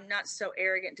 I'm not so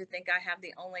arrogant to think I have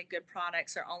the only good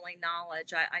products or only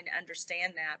knowledge. I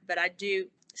understand that, but I do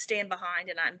stand behind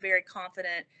and I'm very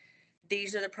confident.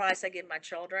 These are the products I give my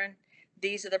children.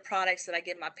 These are the products that I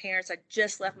give my parents. I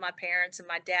just left my parents and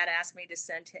my dad asked me to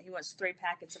send him, he wants 3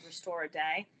 packets of Restore a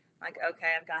day. Like,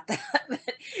 okay, I've got that.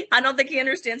 But I don't think he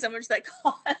understands how much that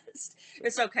costs.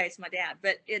 It's okay. It's my dad,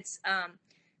 but it's,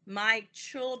 my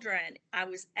children, I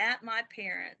was at my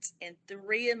parents and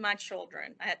 3 of my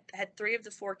children, I had 3 of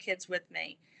the 4 kids with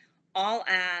me, all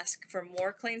ask for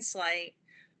more clean slate,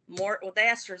 more, well, they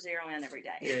ask for Zero In every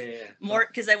day. Yeah. More,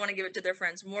 because they want to give it to their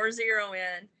friends. More Zero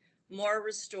In, more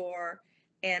Restore,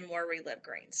 and more Relive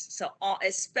Greens. So all,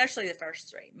 especially the first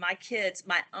 3. My kids,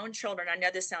 my own children, I know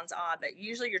this sounds odd, but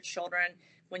usually your children,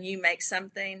 when you make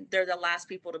something, they're the last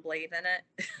people to believe in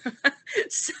it.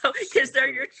 So, because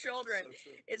they're your children.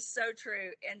 It's so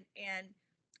true. And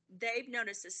they've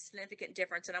noticed a significant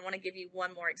difference. And I want to give you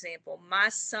one more example. My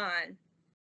son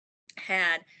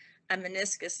had a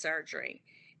meniscus surgery,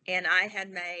 and I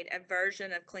had made a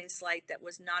version of Clean Slate that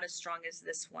was not as strong as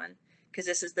this one, because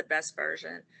this is the best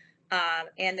version.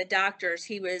 And the doctors,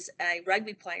 he was a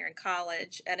rugby player in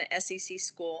college at an SEC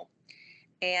school,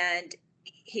 and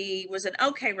he was an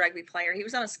okay rugby player. He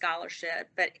was on a scholarship,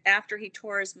 but after he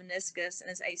tore his meniscus and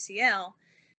his ACL,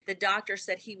 the doctor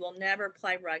said he will never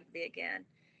play rugby again.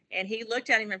 And he looked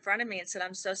at him in front of me and said,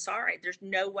 I'm so sorry. There's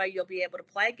no way you'll be able to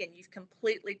play again. You've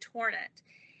completely torn it.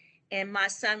 And my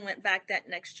son went back that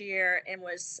next year and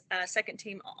was second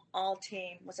team, all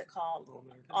team, what's it called?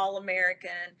 All American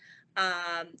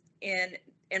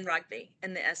in rugby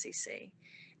in the SEC.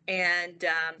 And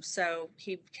so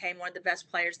he became one of the best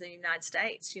players in the United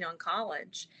States, in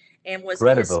college, and was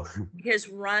Incredible. his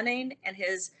running and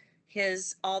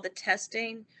his all the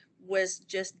testing was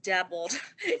just doubled.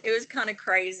 It was kind of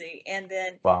crazy. And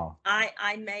then Wow.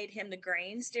 I made him the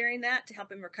greens during that to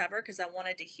help him recover, because I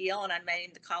wanted to heal, and I made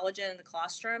him the collagen and the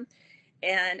colostrum.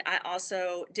 And I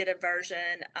also did a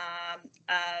version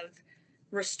of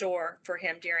Restore for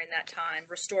him during that time.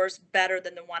 Restore's better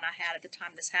than the one I had at the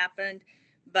time this happened.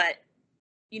 But,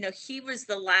 he was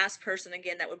the last person,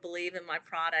 again, that would believe in my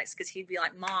products, because he'd be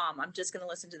like, Mom, I'm just going to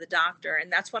listen to the doctor.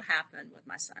 And that's what happened with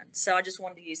my son. So I just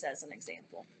wanted to use that as an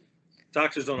example.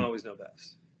 Doctors don't always know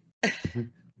best.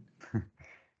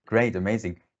 Great,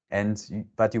 amazing.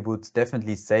 But you would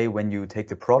definitely say when you take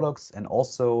the products and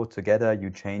also together you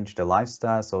change the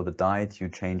lifestyle, so the diet, you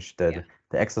change the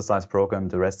exercise program,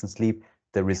 the rest and sleep,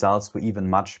 the results were even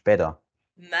much better.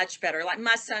 Much better. Like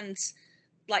my son's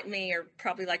like me, or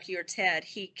probably like you or Ted,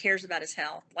 he cares about his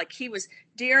health. Like he was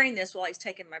during this while he's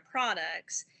taking my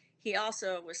products, he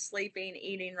also was sleeping,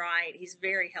 eating right. He's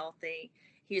very healthy.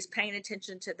 He was paying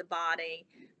attention to the body,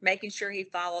 making sure he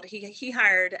followed. He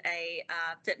hired a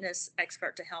fitness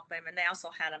expert to help him, and they also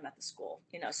had him at the school.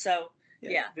 So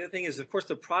yeah. The other thing is, of course,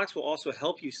 the products will also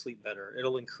help you sleep better.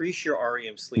 It'll increase your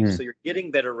REM sleep, so you're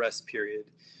getting better rest period.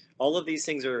 All of these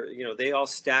things are, they all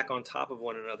stack on top of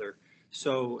one another.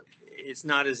 So it's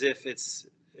not as if it's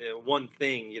one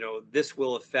thing. This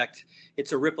will affect.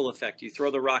 It's a ripple effect. You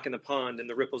throw the rock in the pond, and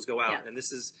the ripples go out. And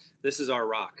this is our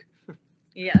rock.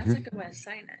 Yeah, that's a good way of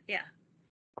saying it. Yeah.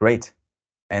 Great.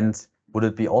 And would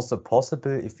it be also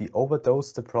possible if we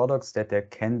overdose the products that there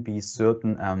can be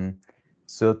certain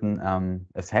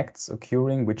effects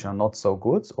occurring which are not so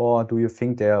good, or do you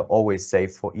think they are always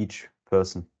safe for each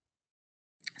person?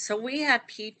 So we have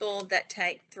people that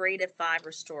take 3 to 5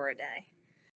 Restore a day.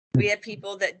 We have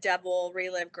people that double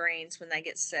Relive Greens when they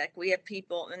get sick. We have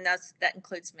people, and that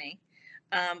includes me.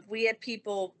 We have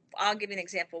people, I'll give you an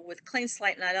example with Clean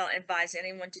Slate, and I don't advise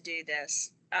anyone to do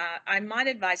this. I might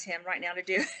advise him right now to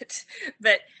do it,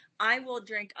 but I will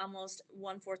drink almost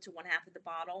 1/4 to 1/2 of the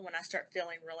bottle when I start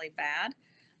feeling really bad,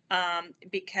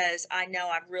 because I know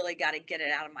I've really got to get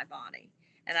it out of my body.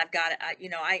 And I've got to,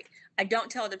 I don't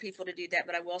tell other people to do that,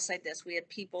 but I will say this. We have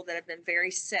people that have been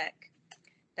very sick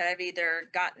that have either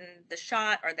gotten the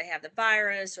shot, or they have the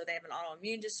virus, or they have an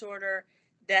autoimmune disorder,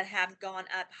 that have gone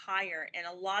up higher. And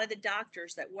a lot of the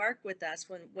doctors that work with us,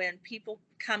 when people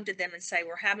come to them and say,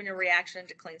 we're having a reaction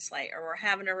to Clean Slate, or we're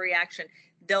having a reaction,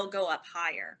 they'll go up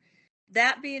higher.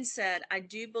 That being said, I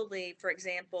do believe, for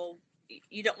example,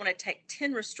 you don't want to take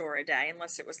 10 Restore a day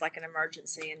unless it was like an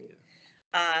emergency.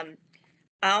 And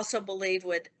I also believe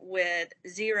with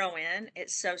Zero In,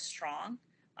 it's so strong.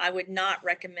 I would not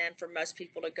recommend for most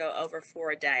people to go over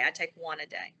 4 a day. I take 1 a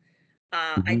day.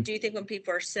 I do think when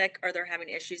people are sick or they're having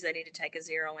issues, they need to take a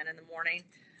Zero In the morning.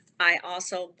 I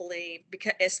also believe,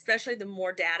 because especially the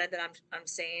more data that I'm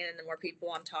seeing, and the more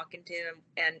people I'm talking to,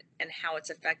 and how it's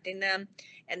affecting them,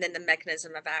 and then the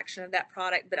mechanism of action of that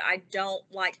product. But I don't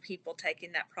like people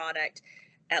taking that product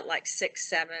at like 6,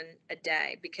 7 a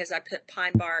day, because I put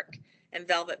pine bark and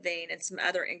velvet bean and some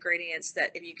other ingredients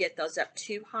that if you get those up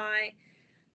too high,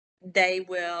 they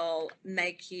will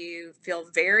make you feel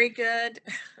very good.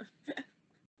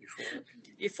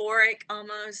 Euphoric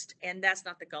almost, and that's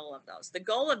not the goal of those. The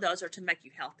goal of those are to make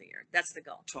you healthier. That's the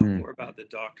goal. Talk more about the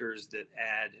doctors that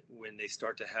add when they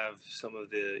start to have some of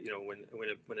the,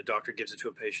 when a doctor gives it to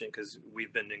a patient, because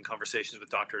we've been in conversations with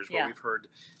doctors where we've heard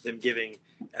them giving,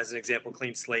 as an example,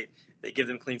 Clean Slate. They give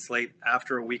them Clean Slate.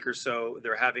 After a week or so,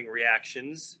 they're having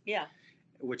reactions. Yeah.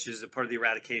 Which is a part of the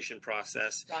eradication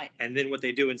process. Right. And then what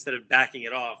they do, instead of backing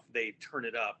it off, they turn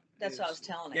it up. That's what I was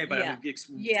telling you. you.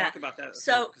 Yeah, but talk about that.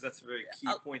 So, because that's a very key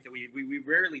point that we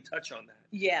rarely touch on that.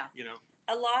 Yeah.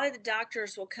 A lot of the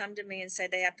doctors will come to me and say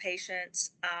they have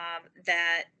patients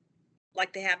that,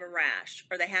 like, they have a rash,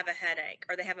 or they have a headache,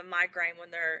 or they have a migraine when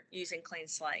they're using Clean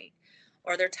Slate,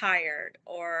 or they're tired,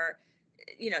 or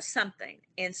something,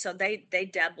 and so they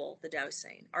double the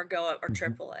dosing, or go up, or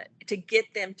triple it, to get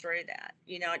them through that.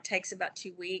 It takes about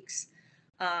 2 weeks,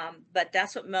 but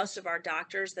that's what most of our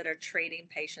doctors that are treating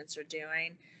patients are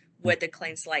doing with the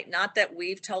Clean Slate. Not that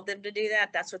we've told them to do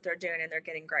that. That's what they're doing, and they're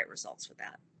getting great results with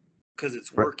that. Because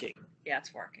it's working. Yeah,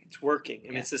 it's working. It's working. I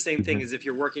mean, it's the same thing as if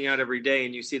you're working out every day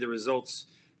and you see the results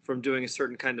from doing a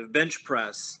certain kind of bench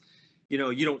press.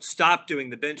 You don't stop doing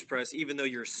the bench press even though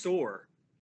you're sore.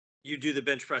 You do the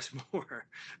bench press more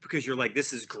because you're like,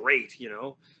 this is great,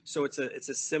 So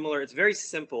it's very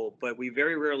simple, but we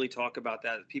very rarely talk about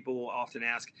that. People will often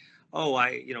ask, oh,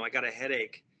 I got a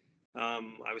headache.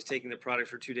 I was taking the product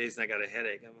for 2 days and I got a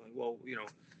headache. I'm like, well,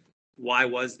 why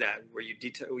was that? Were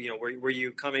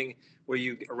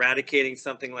you eradicating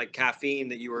something like caffeine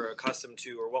that you were accustomed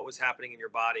to, or what was happening in your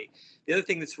body? The other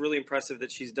thing that's really impressive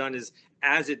that she's done is,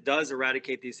 as it does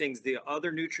eradicate these things, the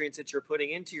other nutrients that you're putting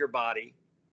into your body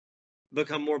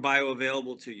become more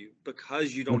bioavailable to you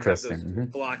because you don't have those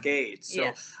blockades.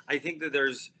 So I think that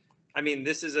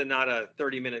this is not a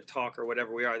 30-minute talk or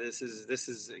whatever we are. This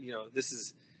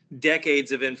is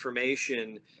decades of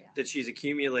information that she's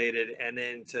accumulated, and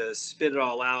then to spit it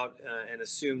all out and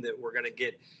assume that we're going to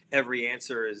get every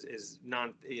answer is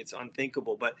it's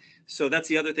unthinkable. But so that's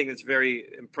the other thing that's very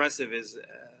impressive is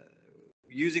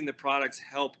using the products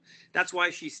help. That's why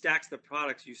she stacks the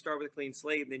products. You start with a Clean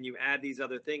Slate, and then you add these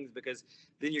other things, because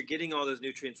then you're getting all those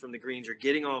nutrients from the greens, you're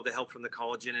getting all of the help from the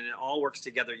collagen, and it all works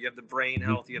together. You have the brain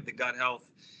health, you have the gut health,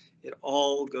 it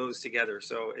all goes together.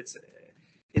 So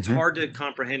it's hard to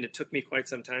comprehend. It took me quite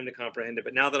some time to comprehend it,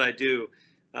 but now that I do,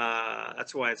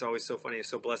 That's why it's always so funny and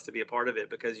so blessed to be a part of it,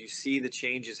 because you see the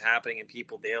changes happening in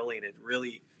people daily, and it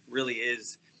really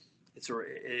is. It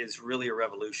is really a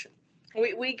revolution.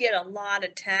 We get a lot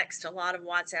of text, a lot of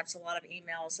WhatsApps, a lot of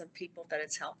emails of people that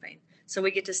it's helping. So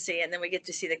we get to see it, and then we get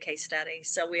to see the case study.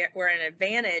 So we're in an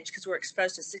advantage because we're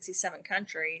exposed to 67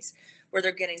 countries where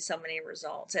they're getting so many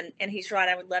results. And he's right.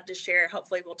 I would love to share.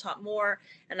 Hopefully we'll talk more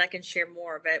and I can share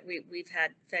more of it. We've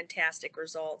had fantastic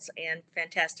results and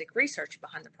fantastic research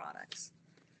behind the products.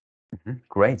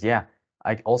 Great, yeah.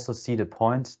 I also see the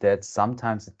point that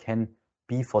sometimes it can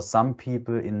be for some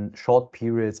people in short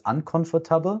periods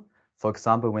uncomfortable. For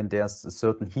example, when there's a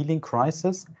certain healing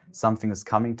crisis, something is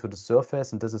coming to the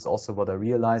surface, and this is also what I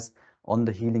realized on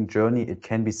the healing journey. It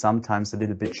can be sometimes a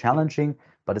little bit challenging,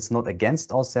 but it's not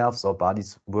against ourselves. Our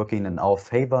body's working in our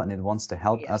favor, and it wants to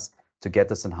help Yes. us to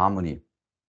get us in harmony.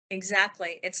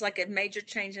 Exactly. It's like a major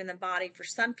change in the body for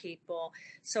some people,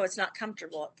 so it's not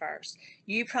comfortable at first.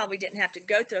 You probably didn't have to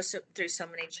go through so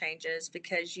many changes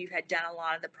because you had done a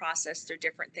lot of the process through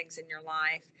different things in your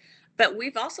life. But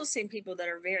we've also seen people that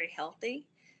are very healthy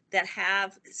that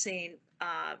have seen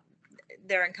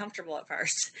they're uncomfortable at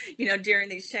first, during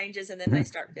these changes, and then they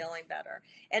start feeling better.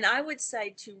 And I would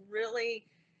say to really,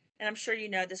 and I'm sure you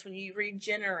know this, when you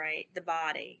regenerate the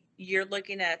body, you're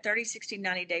looking at a 30, 60,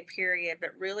 90-day period,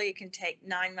 but really it can take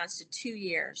 9 months to 2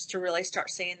 years to really start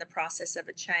seeing the process of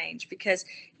a change, because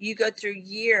you go through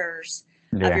years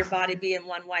of your body being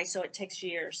one way. So it takes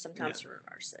years sometimes to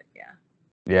reverse it. Yeah.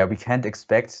 Yeah, we can't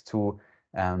expect to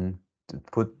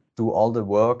do all the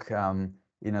work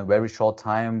in a very short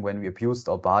time when we abused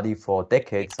our body for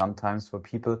decades, sometimes for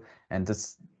people, and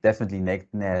this definitely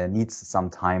needs some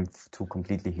time to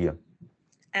completely heal.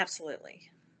 Absolutely.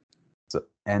 So,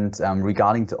 and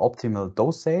regarding the optimal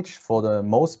dosage for the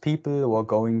most people who are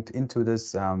going into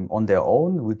this on their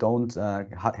own, who don't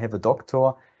have a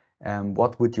doctor,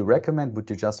 what would you recommend? Would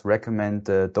you just recommend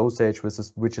the dosage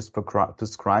which is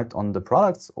prescribed on the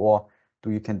products, or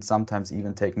do you can sometimes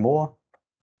even take more?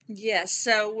 Yes.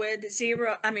 So with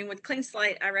Clean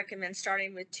Slate, I recommend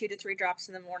starting with 2 to 3 drops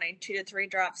in the morning, 2 to 3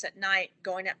 drops at night,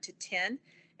 going up to 10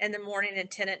 in the morning and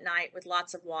 10 at night with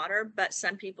lots of water. But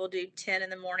some people do 10 in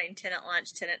the morning, 10 at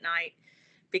lunch, 10 at night,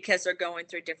 because they're going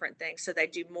through different things. So they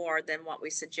do more than what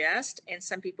we suggest. And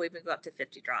some people even go up to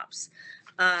 50 drops.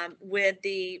 With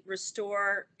the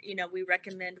Restore, we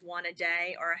recommend one a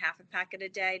day or a half a packet a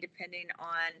day, depending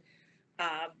on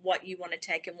what you want to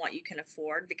take and what you can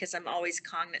afford, because I'm always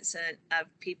cognizant of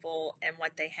people and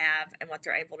what they have and what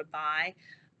they're able to buy.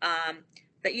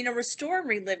 But Restore and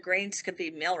Relive grains could be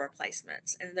meal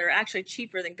replacements, and they're actually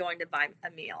cheaper than going to buy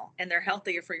a meal, and they're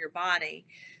healthier for your body.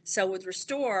 So with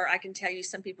Restore, I can tell you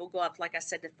some people go up, like I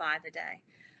said, to 5 a day.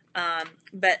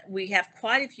 But we have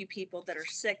quite a few people that are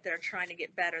sick, that are trying to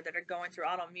get better, that are going through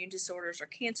autoimmune disorders or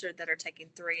cancer, that are taking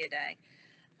 3 a day.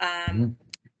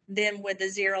 Then with the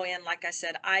Zero In, like I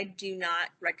said, I do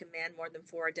not recommend more than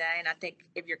 4 a day. And I think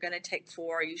if you're going to take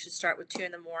 4, you should start with 2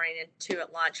 in the morning and 2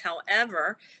 at lunch.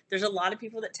 However, there's a lot of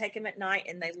people that take them at night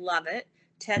and they love it.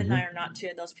 Ted and I are not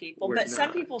 2 of those people, but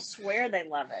some people swear they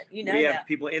love it. We have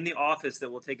people in the office that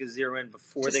will take a Zero In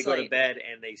before they go to bed,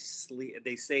 and they sleep.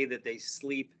 They say that they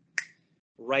sleep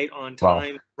right on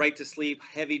time, right to sleep,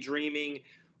 heavy dreaming,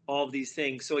 all of these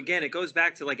things. So again, it goes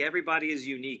back to, like, everybody is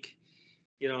unique.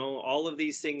 All of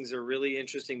these things are really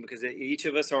interesting because each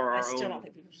of us are our own. I still don't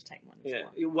think people should take one. Yeah.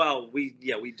 Well, we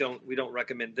don't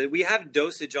recommend that. We have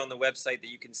dosage on the website that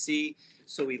you can see,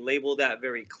 so we label that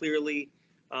very clearly.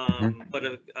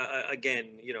 But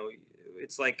again,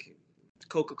 it's like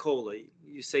Coca-Cola.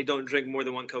 You say don't drink more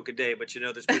than 1 Coke a day, but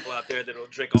there's people out there that'll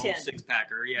drink a whole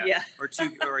 6-packer, or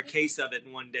 2, or a case of it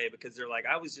in one day because they're like,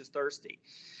 I was just thirsty.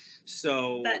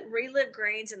 So, but Relive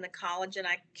Greens and the collagen,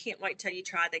 I can't wait till you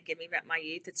try that Give Me Back My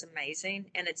Youth. It's amazing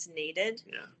and it's needed.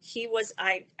 Yeah.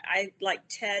 I like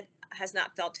Ted has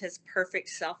not felt his perfect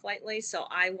self lately, so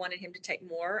I wanted him to take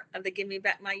more of the Give Me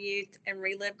Back My Youth and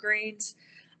Relive Greens,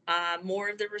 more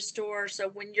of the Restore. So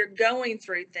when you're going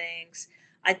through things,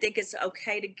 I think it's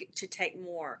okay to take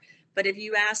more. But if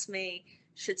you ask me,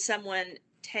 should someone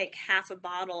take half a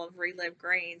bottle of Relive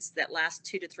Greens that last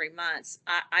 2 to 3 months,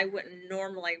 I wouldn't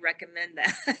normally recommend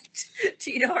that.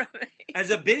 Do you know what I mean?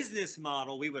 As a business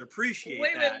model, we would appreciate that.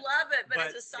 We would love it, but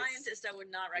as a scientist, I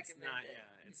would not recommend it.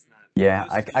 Yeah, it's not. Yeah,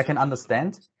 I can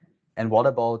understand. And what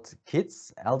about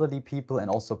kids, elderly people, and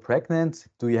also pregnant?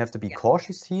 Do you have to be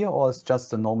cautious here, or is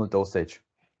just a normal dosage?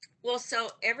 Well, so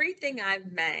everything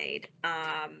I've made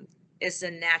is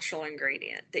a natural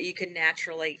ingredient that you can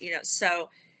naturally, so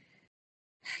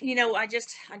I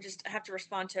just have to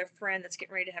respond to a friend that's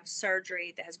getting ready to have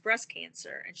surgery that has breast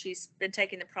cancer, and she's been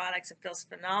taking the products and feels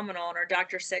phenomenal. And her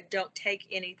doctor said, "Don't take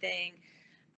anything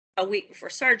a week before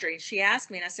surgery." She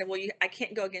asked me, and I said, "Well, I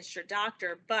can't go against your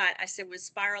doctor," but I said with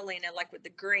spirulina, like with the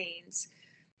greens,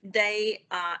 they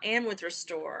and with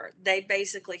Restore, they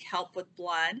basically help with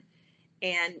blood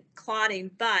and clotting.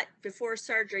 But before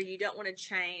surgery, you don't want to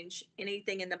change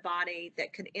anything in the body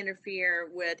that could interfere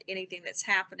with anything that's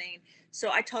happening. So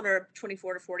I told her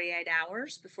 24 to 48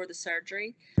 hours before the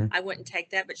surgery. I wouldn't take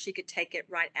that, but she could take it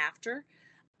right after.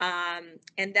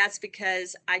 And that's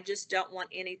because I just don't want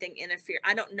anything interfere.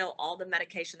 I don't know all the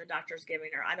medication the doctor's giving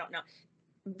her. I don't know.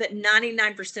 But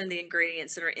 99% of the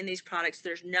ingredients that are in these products,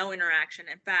 there's no interaction.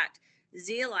 In fact,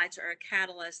 zeolites are a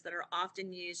catalyst that are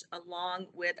often used along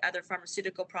with other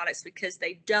pharmaceutical products because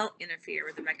they don't interfere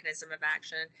with the mechanism of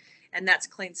action, and that's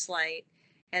clean slate.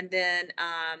 And then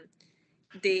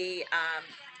the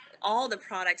all the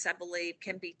products, I believe,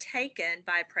 can be taken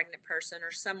by a pregnant person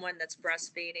or someone that's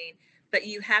breastfeeding, but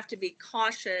you have to be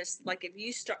cautious. Like if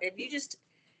you just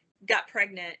got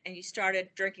pregnant and you started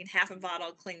drinking half a bottle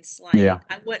of clean slate, Yeah.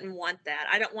 I wouldn't want that.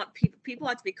 I don't want people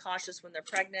have to be cautious when they're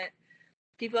pregnant.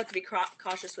 People have to be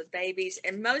cautious with babies.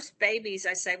 And most babies,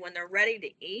 I say, when they're ready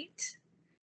to eat,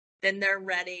 then they're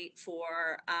ready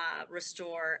for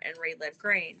Restore and Relive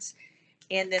Greens.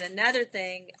 And then another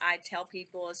thing I tell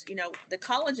people is, the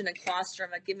collagen and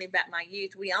colostrum, Give Me Back My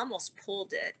Youth, we almost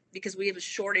pulled it because we have a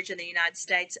shortage in the United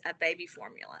States of baby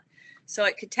formula. So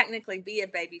it could technically be a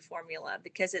baby formula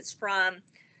because it's from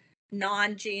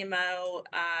non-GMO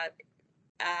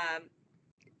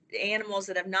animals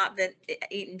that have not been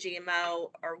eaten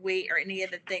GMO or wheat or any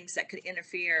of the things that could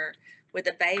interfere with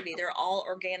a baby. They're all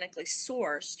organically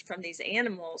sourced from these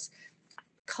animals.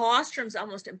 Colostrum is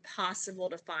almost impossible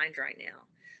to find right now.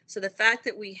 So the fact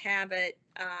that we have it,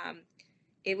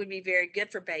 it would be very good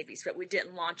for babies, but we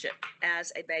didn't launch it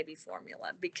as a baby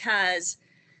formula because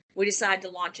we decided to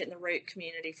launch it in the root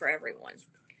community for everyone.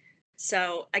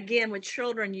 So again, with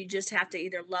children, you just have to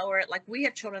either lower it. Like we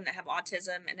have children that have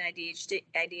autism and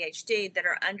ADHD that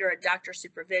are under a doctor's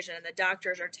supervision, and the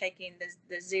doctors are taking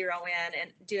the zero in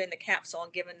and doing the capsule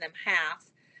and giving them half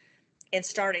and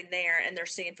starting there, and they're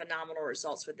seeing phenomenal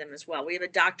results with them as well. We have a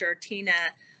Dr. Tina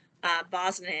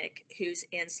Bosnick, who's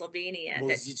in Slovenia.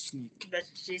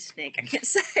 Bosnick, I can't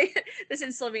say it. That's in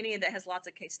Slovenia that has lots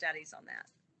of case studies on that.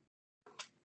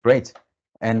 Great.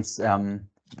 And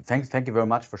thank you very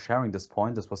much for sharing this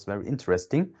point. This was very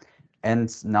interesting.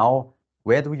 And now,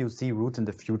 where do you see Root in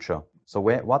the future? So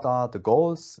what are the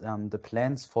goals, the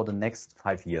plans for the next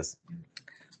 5 years?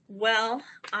 Well,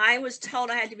 I was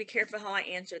told I had to be careful how I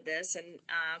answered this, and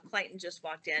Clayton just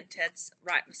walked in. Ted's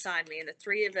right beside me, and the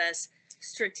three of us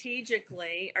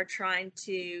strategically are trying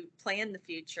to plan the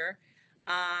future.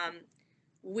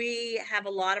 We have a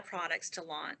lot of products to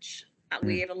launch.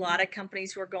 We have a lot of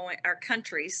companies we're going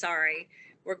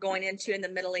into in the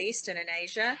Middle East and in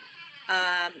Asia,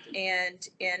 and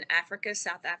in Africa,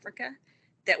 South Africa,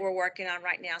 that we're working on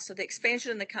right now. So the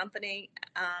expansion in the company,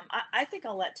 I think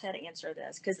I'll let Ted answer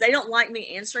this because they don't like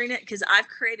me answering it because I've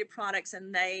created products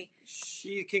and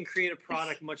she can create a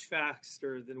product much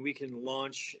faster than we can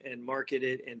launch and market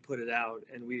it and put it out.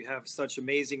 And we have such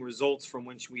amazing results from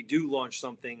when we do launch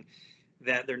something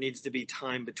that there needs to be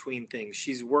time between things.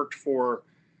 She's worked for,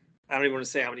 I don't even want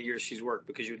to say how many years she's worked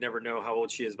because you'd never know how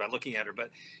old she is by looking at her, but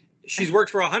she's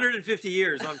worked for 150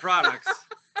 years on products.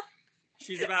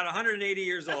 She's about 180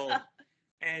 years old,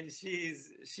 and she's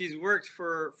worked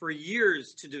for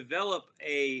years to develop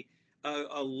a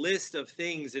list of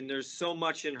things, and there's so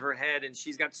much in her head, and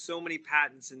she's got so many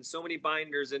patents and so many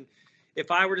binders. And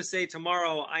if I were to say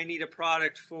tomorrow I need a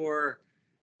product for,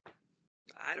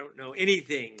 I don't know,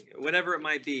 anything, whatever it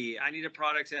might be, I need a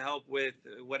product to help with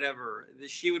whatever,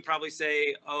 she would probably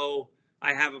say, oh,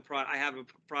 I have a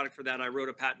product for that. I wrote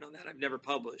a patent on that. I've never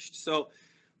published. So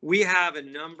we have a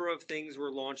number of things we're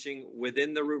launching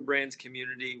within the Root Brands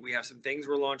community. We have some things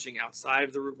we're launching outside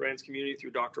of the Root Brands community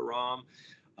through Dr. Rahm.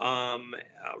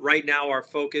 Right now, our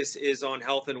focus is on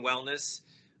health and wellness.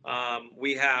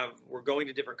 We're going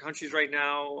to different countries right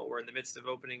now. We're in the midst of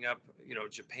opening up,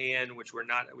 Japan, which we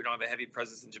don't have a heavy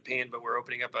presence in Japan, but we're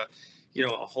opening up a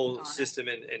whole system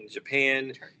in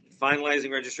Japan,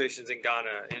 finalizing registrations in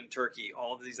Ghana, in Turkey,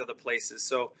 all of these other places.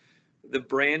 So the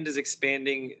brand is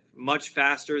expanding much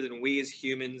faster than we as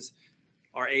humans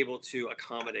are able to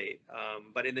accommodate.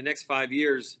 But in the next 5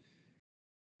 years,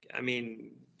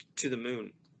 to the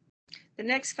moon. The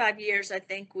next 5 years, I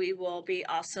think we will be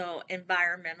also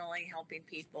environmentally helping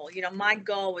people. My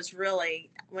goal was really,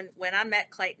 when I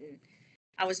met Clayton,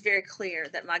 I was very clear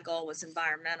that my goal was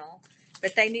environmental.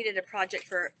 but they needed a project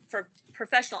for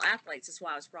professional athletes. Is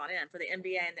why I was brought in for the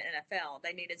NBA and the NFL.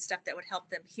 They needed stuff that would help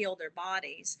them heal their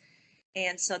bodies.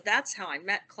 And so that's how I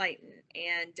met Clayton.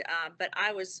 And, but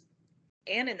I was,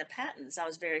 and in the patents, I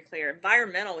was very clear.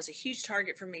 Environmental was a huge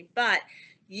target for me, but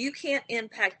you can't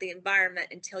impact the environment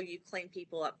until you clean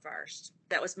people up first.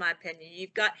 That was my opinion.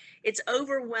 It's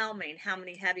overwhelming how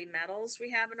many heavy metals we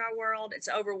have in our world. It's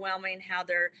overwhelming how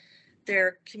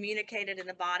they're communicated in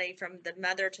the body from the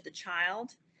mother to the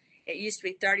child. It used to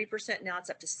be 30%. Now it's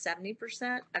up to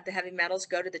 70% of the heavy metals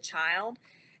go to the child.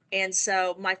 And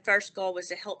so my first goal was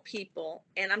to help people.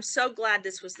 And I'm so glad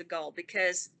this was the goal,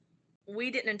 because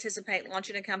we didn't anticipate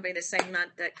launching a company the same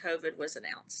month that COVID was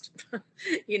announced,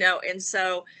 and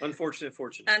so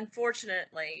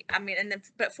unfortunately, I mean,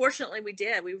 but fortunately we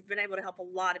did. We've been able to help a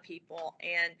lot of people.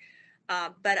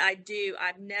 And, but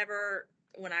I've never,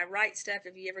 when I write stuff,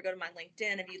 if you ever go to my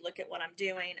LinkedIn, if you look at what I'm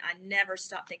doing, I never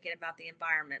stop thinking about the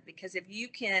environment, because if you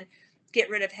can get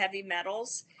rid of heavy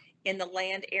metals in the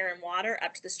land, air, and water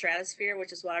up to the stratosphere,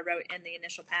 which is what I wrote in the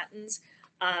initial patents,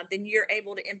 then you're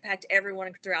able to impact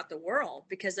everyone throughout the world,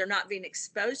 because they're not being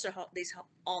exposed to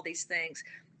all these things.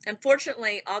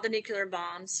 Unfortunately, all the nuclear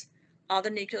bombs, all the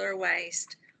nuclear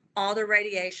waste, all the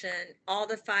radiation, all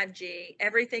the 5G,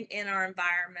 everything in our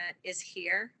environment is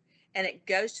here, and it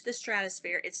goes to the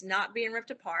stratosphere. It's not being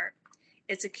ripped apart.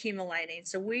 It's accumulating.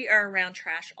 So we are around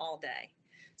trash all day.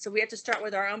 So we have to start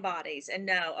with our own bodies and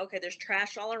know, okay, there's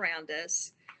trash all around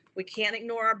us. We can't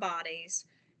ignore our bodies.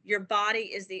 Your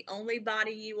body is the only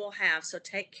body you will have, so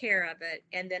take care of it.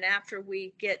 And then after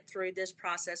we get through this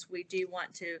process, we do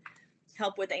want to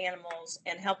help with animals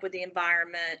and help with the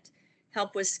environment,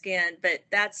 help with skin, but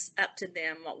that's up to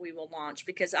them what we will launch,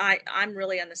 because I'm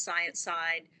really on the science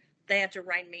side. They have to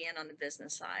rein me in on the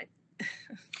business side.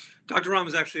 Dr. Rahm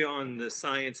is actually on the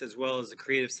science as well as the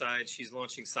creative side. She's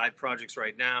launching side projects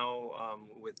right now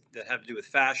that have to do with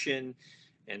fashion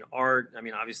and art. I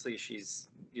mean, obviously she's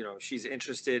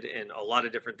interested in a lot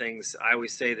of different things. I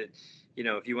always say that,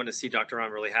 if you want to see Dr.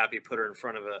 Rahm really happy, put her in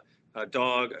front of a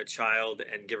dog, a child,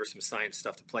 and give her some science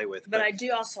stuff to play with. But I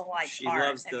do also like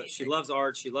art. She loves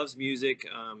art. She loves music.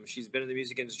 She's been in the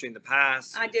music industry in the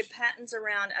past. I did patents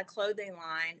around a clothing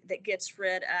line that gets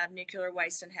rid of nuclear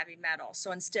waste and heavy metal.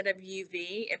 So instead of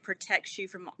UV, it protects you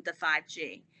from the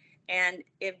 5G. And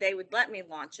if they would let me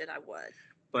launch it, I would.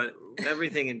 But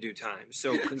everything in due time.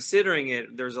 So considering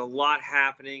it, there's a lot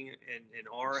happening in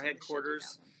our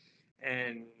headquarters.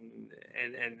 And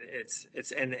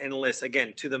it's an endless,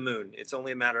 again, to the moon. It's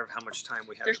only a matter of how much time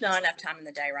we have. There's not enough time in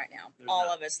the day right now. All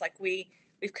of us, like we've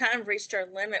kind of reached our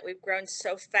limit. We've grown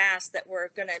so fast that we're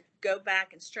going to go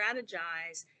back and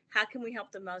strategize. How can we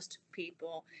help the most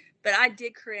people? But I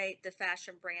did create the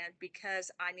fashion brand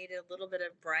because I needed a little bit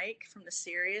of break from the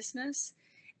seriousness,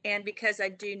 and because I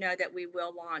do know that we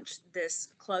will launch this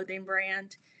clothing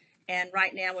brand. And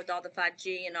right now, with all the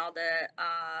 5G and all the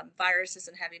viruses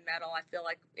and heavy metal, I feel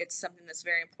like it's something that's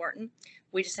very important.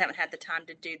 We just haven't had the time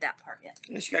to do that part yet.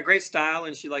 And she got great style,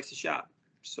 and she likes to shop.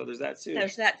 So there's that too.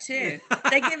 There's that too.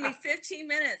 They give me 15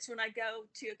 minutes when I go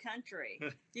to a country.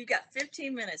 You got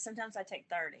 15 minutes. Sometimes I take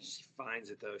 30. She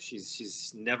finds it though. She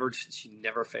never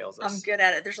fails us. I'm good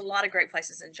at it. There's a lot of great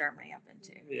places in Germany I've been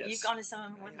to. Yes. You've gone to some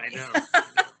of them with me. I know.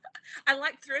 I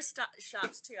like thrift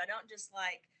shops too. I don't just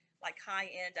like high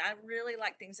end. I really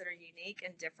like things that are unique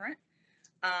and different,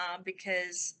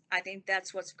 because I think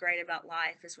that's what's great about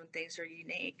life, is when things are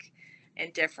unique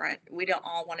and different. We don't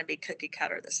all want to be cookie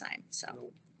cutter the same.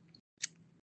 So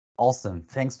awesome.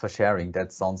 Thanks for sharing.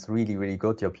 That sounds really, really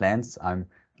good, your plans. I'm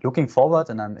looking forward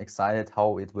and I'm excited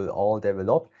how it will all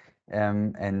develop.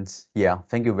 And yeah,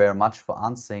 thank you very much for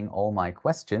answering all my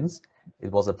questions.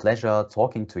 It was a pleasure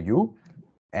talking to you.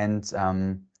 And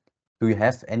do you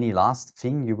have any last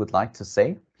thing you would like to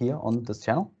say here on this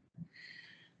channel?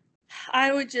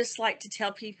 I would just like to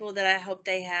tell people that I hope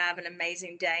they have an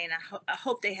amazing day, and I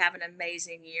hope they have an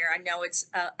amazing year. I know it's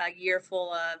a year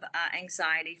full of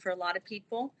anxiety for a lot of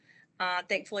people.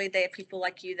 Thankfully, they have people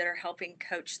like you that are helping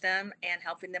coach them and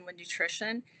helping them with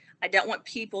nutrition. I don't want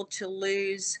people to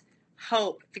lose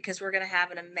hope, because we're going to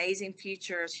have an amazing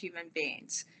future as human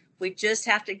beings. We just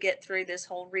have to get through this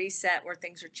whole reset where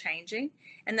things are changing,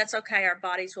 and that's okay. Our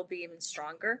bodies will be even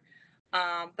stronger.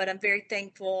 But I'm very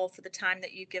thankful for the time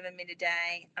that you've given me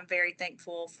today. I'm very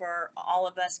thankful for all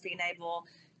of us being able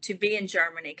to be in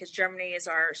Germany, because Germany is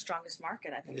our strongest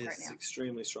market, I think, right now. It's an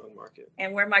extremely strong market.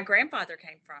 And where my grandfather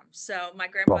came from. So my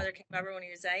grandfather came over when he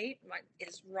was 8.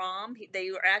 His Rahm, they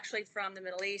were actually from the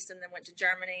Middle East and then went to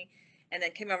Germany and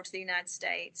then came over to the United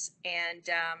States. And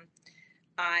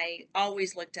I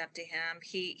always looked up to him.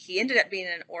 He ended up being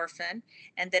an orphan,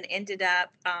 and then ended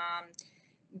up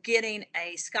getting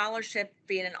a scholarship,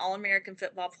 being an All-American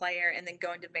football player, and then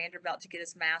going to Vanderbilt to get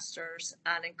his master's.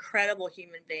 An incredible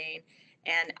human being.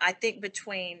 And I think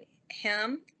between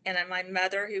him and my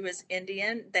mother, who was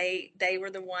Indian, they were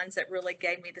the ones that really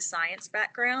gave me the science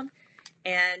background.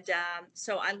 And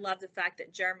so I love the fact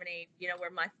that Germany,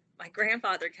 where my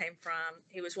grandfather came from,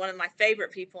 he was one of my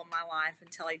favorite people in my life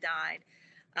until he died.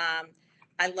 Um,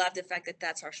 I love the fact that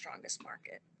that's our strongest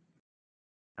market.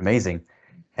 Amazing.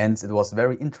 And it was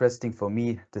very interesting for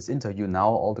me, this interview now,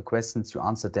 all the questions, you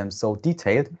answered them so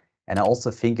detailed. And I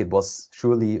also think it was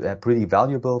surely pretty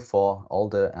valuable for all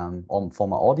the for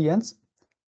my audience.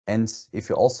 And if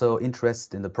you're also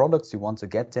interested in the products, you want to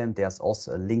get them, there's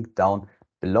also a link down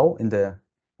below in the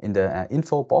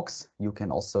info box. You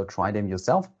can also try them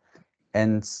yourself.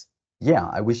 And yeah,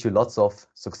 I wish you lots of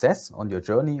success on your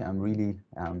journey. I'm really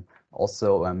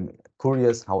also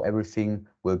curious how everything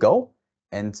will go.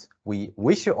 And we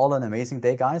wish you all an amazing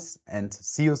day, guys, and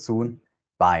see you soon.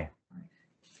 Bye.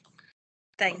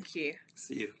 Thank you.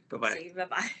 See you. Bye-bye. See you.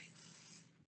 Bye-bye.